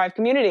AdThrive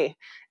community.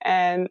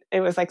 And it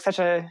was like such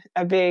a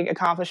big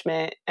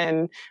accomplishment.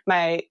 And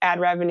my ad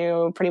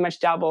revenue pretty much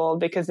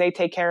doubled because they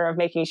take care of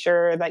making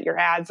sure that your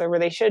ads are where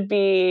they should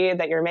be,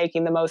 that you're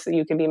making the most that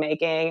you can be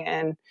making,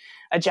 and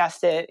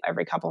adjust it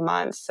every couple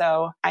months.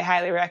 So I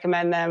highly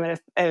recommend them. And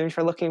if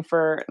you're looking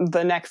for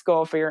the next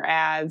goal for your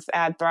ads,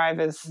 AdThrive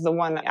is the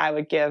one that I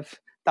would give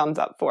thumbs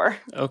up for.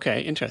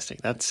 Okay, interesting.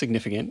 That's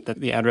significant that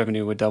the ad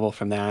revenue would double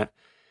from that.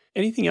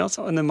 Anything else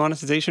on the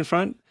monetization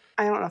front?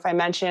 I don't know if I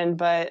mentioned,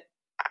 but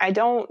I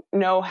don't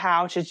know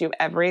how to do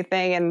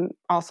everything. And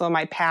also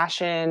my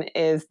passion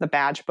is the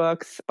badge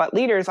books, but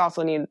leaders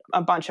also need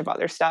a bunch of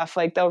other stuff.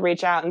 Like they'll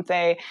reach out and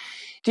say,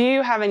 do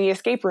you have any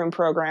escape room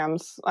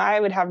programs? I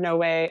would have no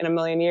way in a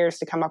million years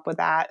to come up with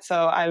that.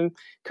 So I'm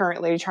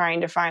currently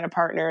trying to find a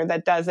partner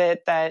that does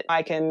it, that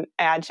I can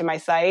add to my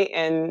site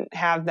and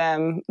have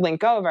them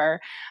link over.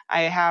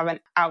 I have an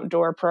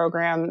outdoor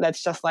program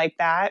that's just like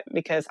that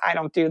because I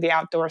don't do the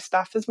outdoor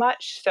stuff as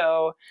much.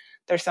 So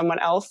there's someone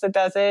else that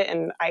does it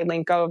and I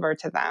link over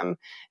to them.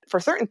 For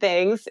certain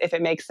things, if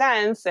it makes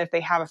sense, if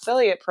they have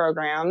affiliate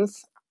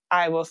programs,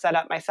 I will set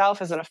up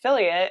myself as an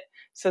affiliate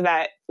so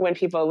that when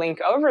people link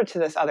over to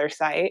this other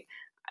site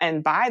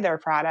and buy their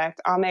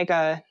product, I'll make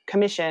a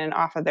commission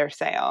off of their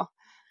sale.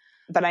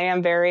 But I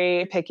am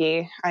very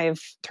picky.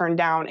 I've turned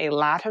down a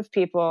lot of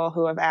people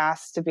who have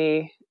asked to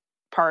be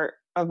part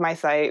of my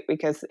site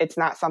because it's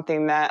not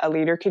something that a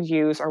leader could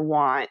use or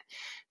want.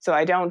 So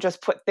I don't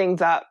just put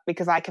things up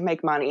because I can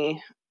make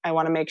money. I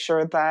want to make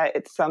sure that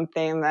it's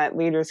something that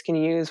leaders can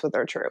use with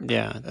their troop.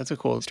 Yeah, that's a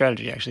cool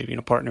strategy, actually,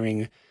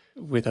 partnering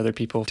with other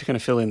people to kind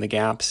of fill in the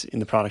gaps in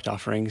the product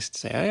offerings to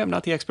say, hey, I'm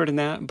not the expert in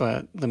that,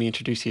 but let me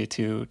introduce you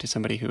to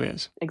somebody who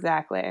is.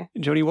 Exactly.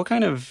 Jody, what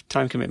kind of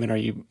time commitment are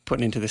you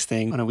putting into this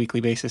thing on a weekly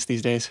basis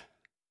these days?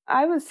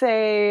 I would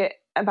say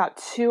about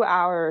 2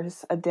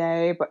 hours a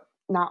day, but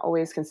not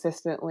always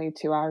consistently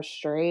 2 hours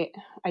straight.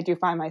 I do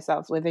find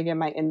myself living in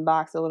my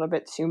inbox a little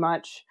bit too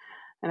much.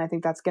 And I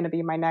think that's going to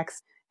be my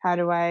next, how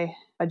do I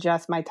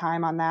adjust my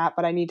time on that?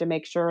 But I need to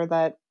make sure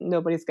that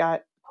nobody's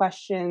got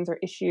questions or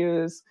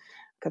issues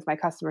because my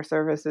customer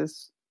service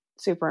is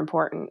super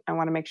important. I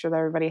want to make sure that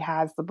everybody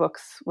has the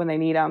books when they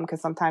need them because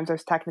sometimes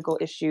there's technical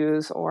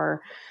issues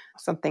or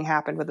something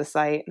happened with the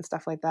site and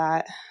stuff like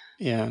that.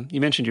 Yeah. You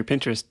mentioned your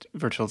Pinterest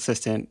virtual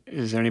assistant.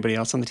 Is there anybody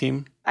else on the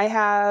team? I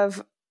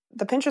have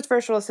the Pinterest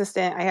virtual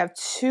assistant. I have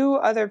 2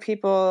 other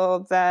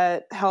people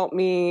that help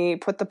me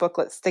put the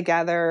booklets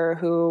together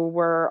who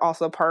were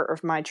also part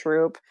of my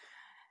troop.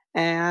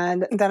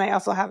 And then I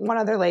also have one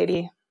other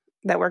lady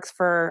that works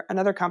for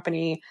another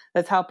company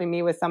that's helping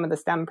me with some of the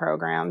STEM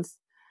programs.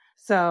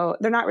 So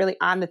they're not really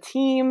on the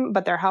team,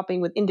 but they're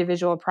helping with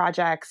individual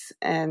projects,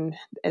 and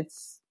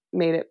it's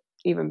made it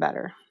even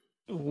better.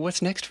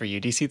 What's next for you?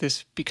 Do you see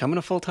this becoming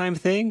a full-time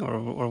thing,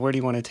 or where do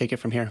you want to take it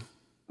from here?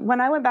 When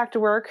I went back to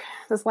work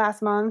this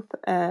last month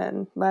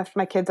and left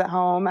my kids at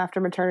home after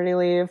maternity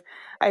leave,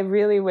 I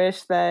really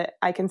wish that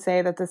I can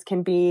say that this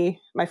can be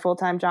my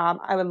full-time job.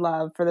 I would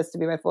love for this to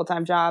be my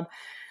full-time job.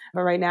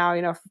 But right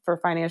now, for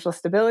financial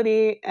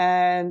stability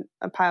and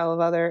a pile of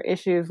other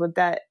issues with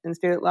debt and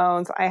student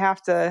loans, I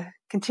have to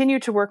continue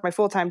to work my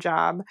full-time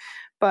job.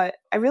 But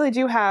I really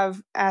do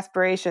have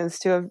aspirations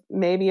to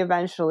maybe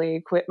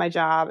eventually quit my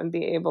job and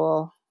be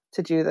able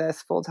to do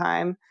this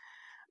full-time.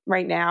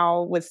 Right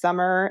now, with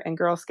summer and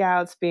Girl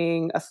Scouts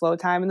being a slow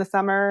time in the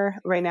summer,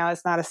 right now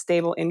it's not a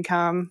stable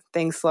income.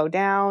 Things slow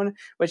down,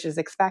 which is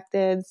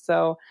expected.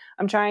 So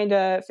I'm trying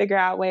to figure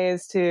out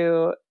ways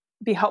to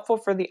be helpful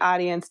for the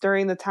audience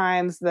during the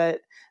times that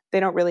they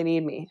don't really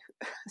need me.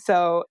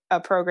 So a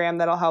program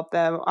that'll help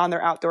them on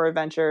their outdoor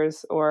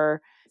adventures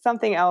or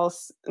something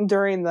else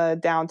during the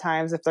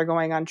downtimes if they're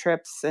going on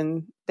trips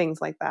and things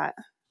like that.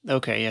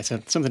 Okay, yeah,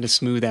 so something to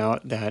smooth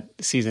out that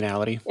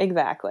seasonality.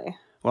 Exactly.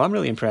 Well, I'm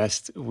really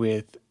impressed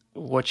with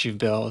what you've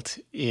built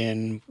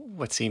in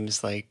what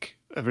seems like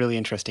a really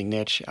interesting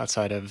niche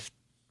outside of,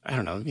 I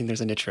don't know, I mean, there's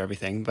a niche for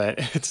everything, but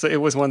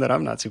it was one that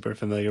I'm not super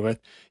familiar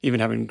with, even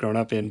having grown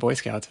up in Boy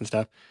Scouts and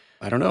stuff.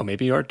 I don't know,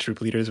 maybe our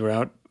troop leaders were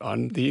out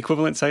on the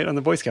equivalent site on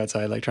the Boy Scout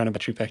side, like trying to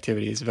troop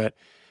activities, but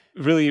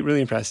really,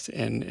 really impressed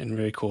and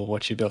very cool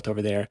what you built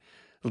over there.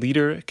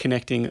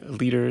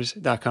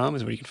 LeaderConnectingLeaders.com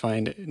is where you can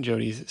find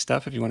Jody's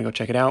stuff if you want to go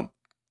check it out.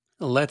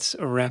 Let's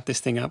wrap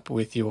this thing up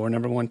with your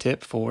number one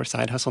tip for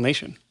Side Hustle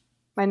Nation.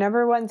 My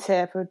number one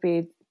tip would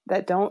be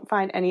that don't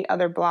find any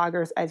other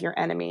bloggers as your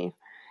enemy.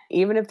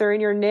 Even if they're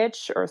in your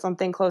niche or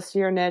something close to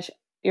your niche,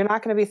 you're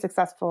not going to be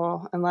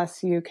successful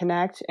unless you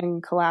connect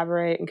and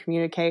collaborate and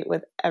communicate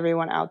with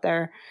everyone out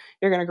there.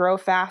 You're going to grow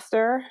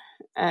faster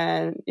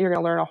and you're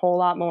going to learn a whole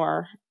lot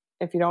more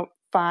if you don't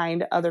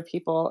find other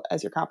people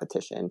as your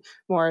competition,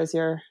 more as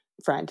your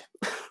friend.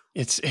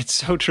 It's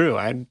so true.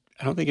 I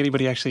don't think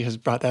anybody actually has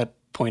brought that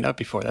point up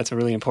before. That's a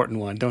really important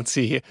one. Don't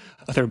see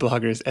other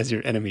bloggers as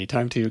your enemy.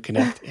 Time to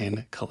connect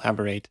and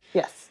collaborate.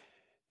 Yes.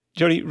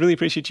 Jody, really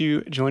appreciate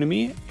you joining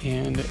me,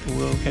 and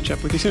we'll catch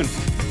up with you soon.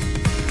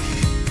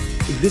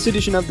 This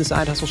edition of The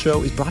Side Hustle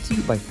Show is brought to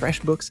you by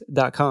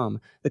FreshBooks.com,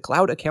 the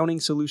cloud accounting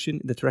solution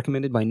that's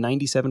recommended by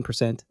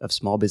 97% of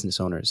small business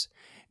owners.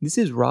 This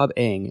is Rob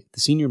Eng, the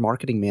Senior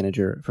Marketing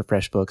Manager for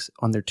FreshBooks,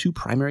 on their two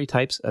primary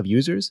types of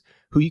users,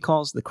 who he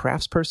calls the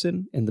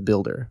craftsperson and the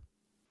builder.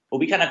 What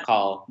we kind of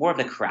call more of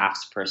the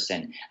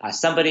craftsperson,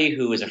 somebody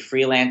who is a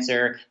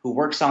freelancer, who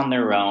works on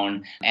their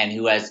own, and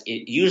who has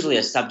usually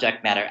a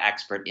subject matter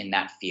expert in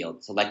that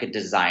field. So like a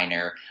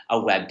designer, a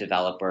web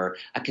developer,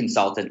 a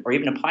consultant, or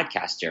even a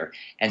podcaster.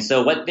 And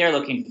so what they're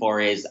looking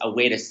for is a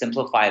way to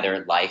simplify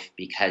their life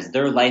because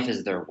their life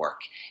is their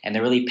work. And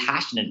they're really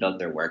passionate about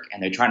their work,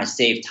 and they're trying to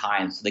save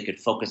time so they could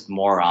focus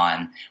more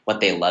on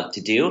what they love to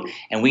do.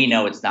 And we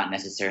know it's not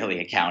necessarily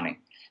accounting.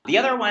 The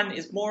other one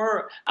is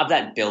more of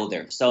that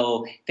builder.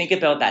 So think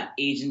about that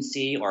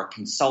agency or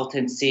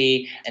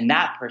consultancy, and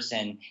that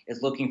person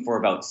is looking for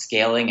about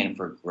scaling and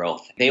for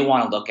growth. They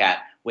want to look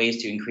at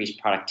ways to increase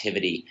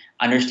productivity,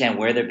 understand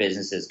where their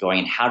business is going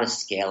and how to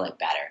scale it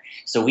better.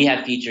 So we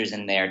have features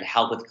in there to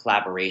help with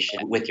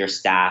collaboration with your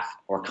staff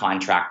or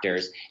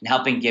contractors and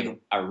helping give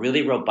a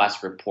really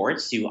robust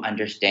report so you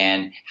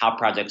understand how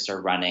projects are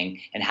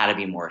running and how to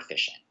be more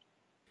efficient.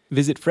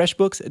 Visit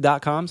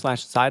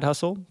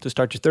freshbooks.com/sidehustle to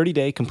start your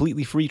 30-day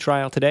completely free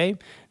trial today.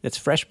 That's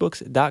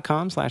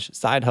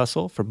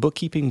freshbooks.com/sidehustle for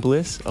bookkeeping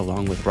bliss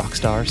along with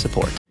rockstar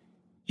support.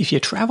 If you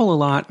travel a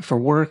lot for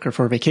work or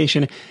for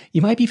vacation,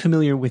 you might be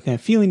familiar with that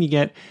feeling you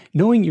get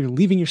knowing you're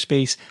leaving your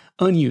space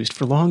unused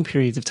for long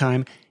periods of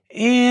time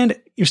and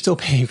you're still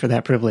paying for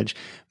that privilege.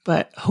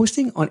 But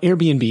hosting on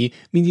Airbnb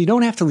means you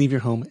don't have to leave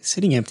your home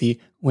sitting empty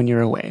when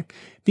you're away.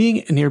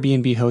 Being an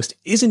Airbnb host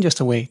isn't just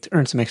a way to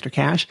earn some extra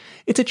cash.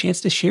 It's a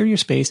chance to share your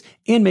space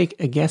and make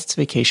a guest's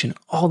vacation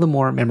all the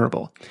more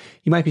memorable.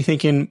 You might be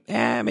thinking,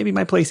 maybe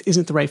my place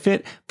isn't the right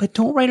fit, but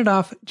don't write it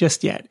off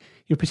just yet.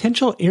 Your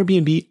potential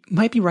Airbnb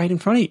might be right in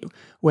front of you.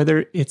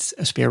 Whether it's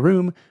a spare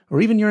room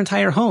or even your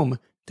entire home,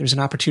 there's an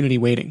opportunity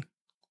waiting.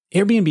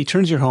 Airbnb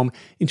turns your home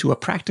into a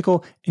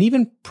practical and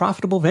even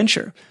profitable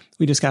venture.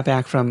 We just got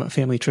back from a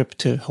family trip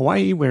to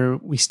Hawaii where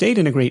we stayed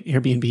in a great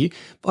Airbnb,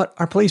 but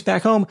our place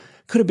back home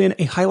could have been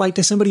a highlight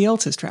to somebody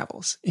else's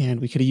travels, and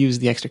we could have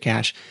used the extra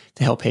cash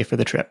to help pay for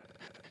the trip.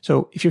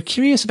 So if you're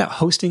curious about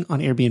hosting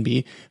on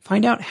Airbnb,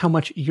 find out how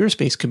much your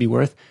space could be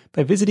worth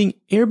by visiting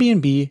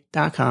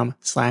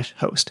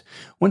airbnb.com/host.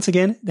 Once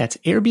again, that's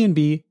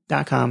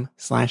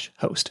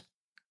airbnb.com/host.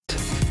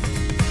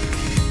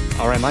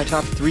 All right, my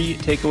top 3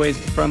 takeaways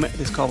from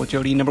this call with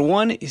Jody. Number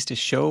 1 is to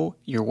show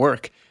your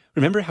work.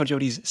 Remember how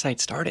Jody's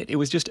site started? It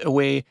was just a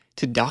way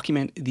to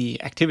document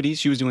the activities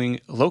she was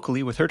doing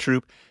locally with her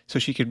troop so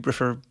she could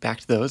refer back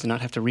to those and not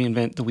have to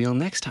reinvent the wheel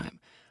next time.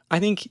 I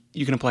think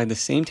you can apply the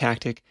same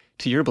tactic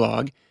to your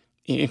blog.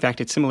 In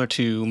fact, it's similar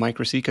to Mike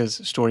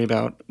Rosica's story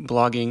about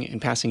blogging and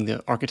passing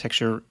the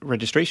architecture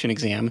registration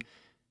exam.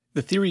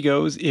 The theory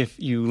goes, if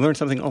you learn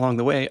something along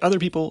the way, other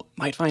people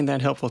might find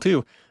that helpful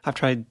too. I've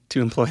tried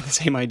to employ the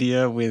same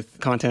idea with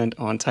content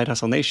on Side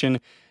Hustle Nation,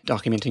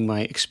 documenting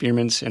my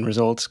experiments and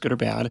results, good or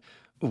bad,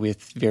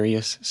 with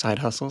various side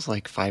hustles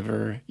like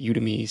Fiverr,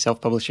 Udemy,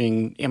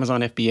 self-publishing,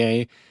 Amazon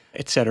FBA,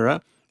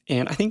 etc.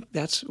 And I think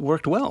that's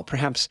worked well,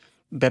 perhaps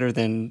better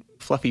than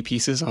fluffy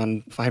pieces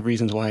on 5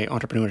 reasons why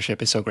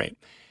entrepreneurship is so great.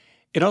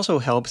 It also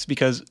helps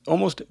because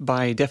almost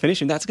by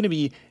definition, that's going to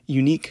be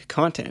unique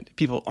content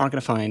people aren't going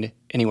to find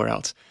anywhere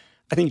else.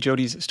 I think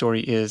Jody's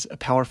story is a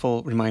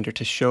powerful reminder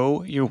to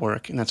show your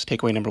work, and that's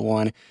takeaway number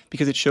 1,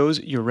 because it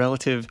shows your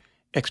relative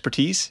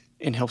expertise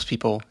and helps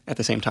people at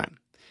the same time.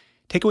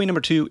 Takeaway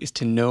number 2 is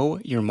to know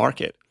your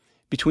market.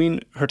 Between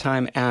her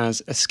time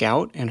as a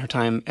scout and her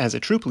time as a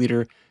troop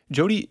leader,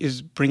 Jody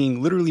is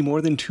bringing literally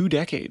more than 2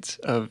 decades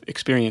of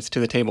experience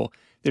to the table.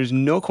 There's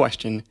no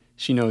question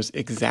she knows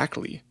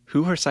exactly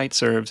who her site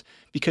serves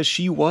because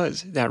she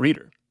was that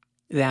reader.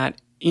 That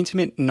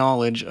intimate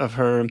knowledge of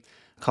her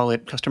call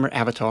it customer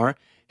avatar,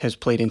 has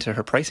played into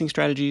her pricing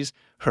strategies,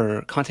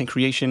 her content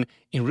creation,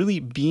 and really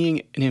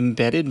being an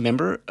embedded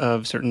member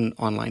of certain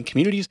online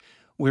communities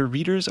where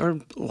readers are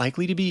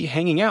likely to be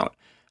hanging out.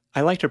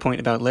 I liked her point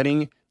about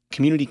letting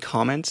community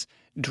comments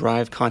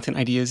drive content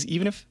ideas,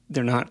 even if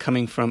they're not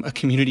coming from a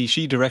community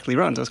she directly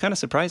runs. I was kind of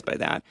surprised by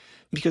that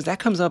because that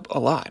comes up a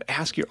lot.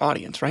 Ask your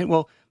audience, right?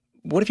 Well,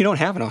 what if you don't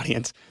have an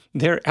audience?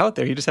 They're out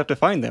there. You just have to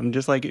find them,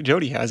 just like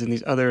Jody has in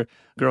these other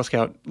Girl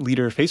Scout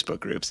leader Facebook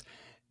groups.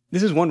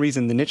 This is one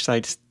reason the niche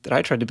sites that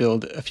I tried to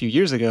build a few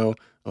years ago,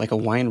 like a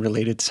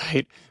wine-related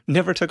site,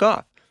 never took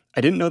off.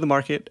 I didn't know the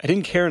market, I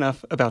didn't care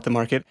enough about the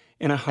market,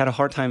 and I had a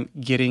hard time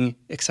getting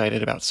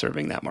excited about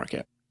serving that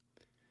market.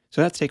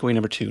 So that's takeaway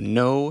number 2,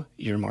 know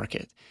your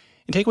market.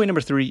 And takeaway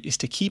number 3 is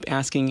to keep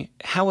asking,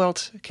 how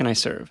else can I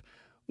serve?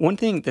 One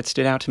thing that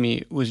stood out to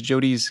me was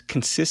Jody's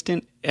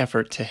consistent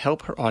effort to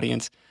help her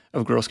audience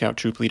of Girl Scout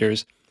troop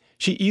leaders.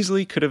 She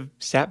easily could have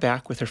sat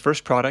back with her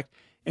first product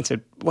and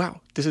said, wow,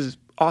 this is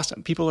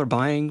awesome. People are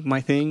buying my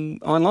thing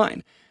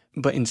online.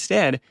 But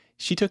instead,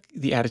 she took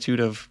the attitude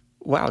of,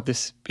 wow,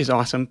 this is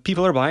awesome.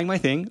 People are buying my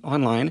thing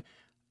online.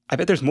 I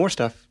bet there's more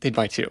stuff they'd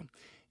buy too.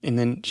 And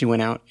then she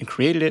went out and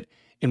created it,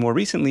 and more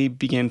recently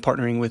began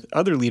partnering with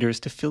other leaders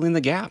to fill in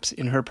the gaps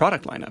in her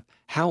product lineup.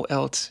 How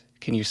else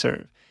can you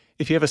serve?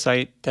 If you have a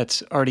site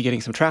that's already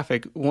getting some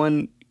traffic,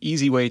 one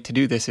easy way to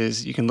do this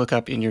is you can look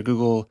up in your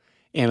Google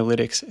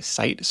Analytics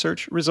site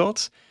search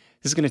results.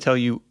 This is going to tell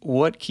you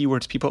what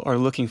keywords people are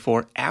looking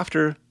for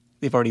after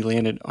they've already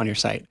landed on your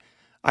site.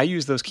 I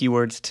use those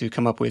keywords to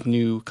come up with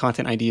new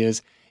content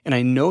ideas, and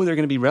I know they're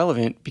going to be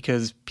relevant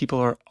because people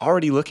are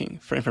already looking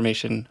for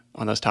information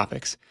on those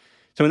topics.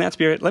 So in that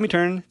spirit, let me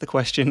turn the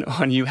question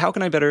on you. How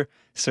can I better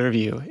serve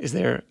you? Is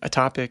there a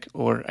topic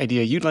or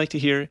idea you'd like to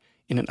hear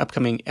in an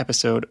upcoming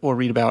episode or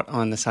read about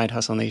on the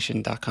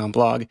SideHustleNation.com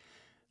blog?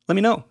 Let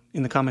me know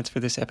in the comments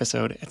for this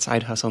episode at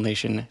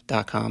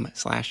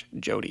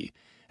SideHustleNation.com/Jody.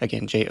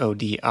 Again,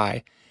 Jodi.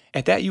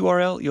 At that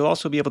URL, you'll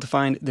also be able to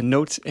find the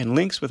notes and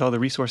links with all the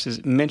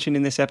resources mentioned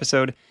in this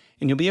episode,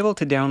 and you'll be able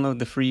to download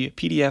the free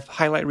PDF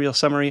highlight reel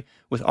summary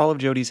with all of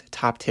Jody's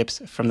top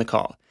tips from the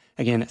call.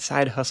 Again,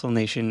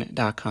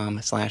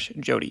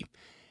 SideHustleNation.com/Jody.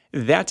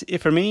 That's it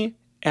for me.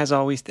 As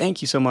always,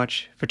 thank you so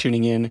much for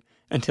tuning in.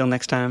 Until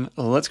next time,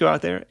 let's go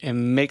out there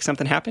and make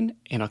something happen,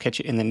 and I'll catch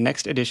you in the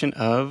next edition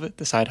of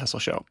The Side Hustle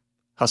Show.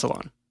 Hustle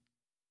on.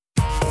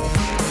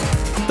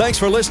 Thanks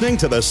for listening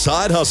to The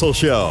Side Hustle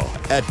Show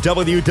at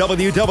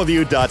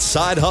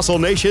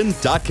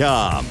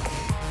www.sidehustlenation.com.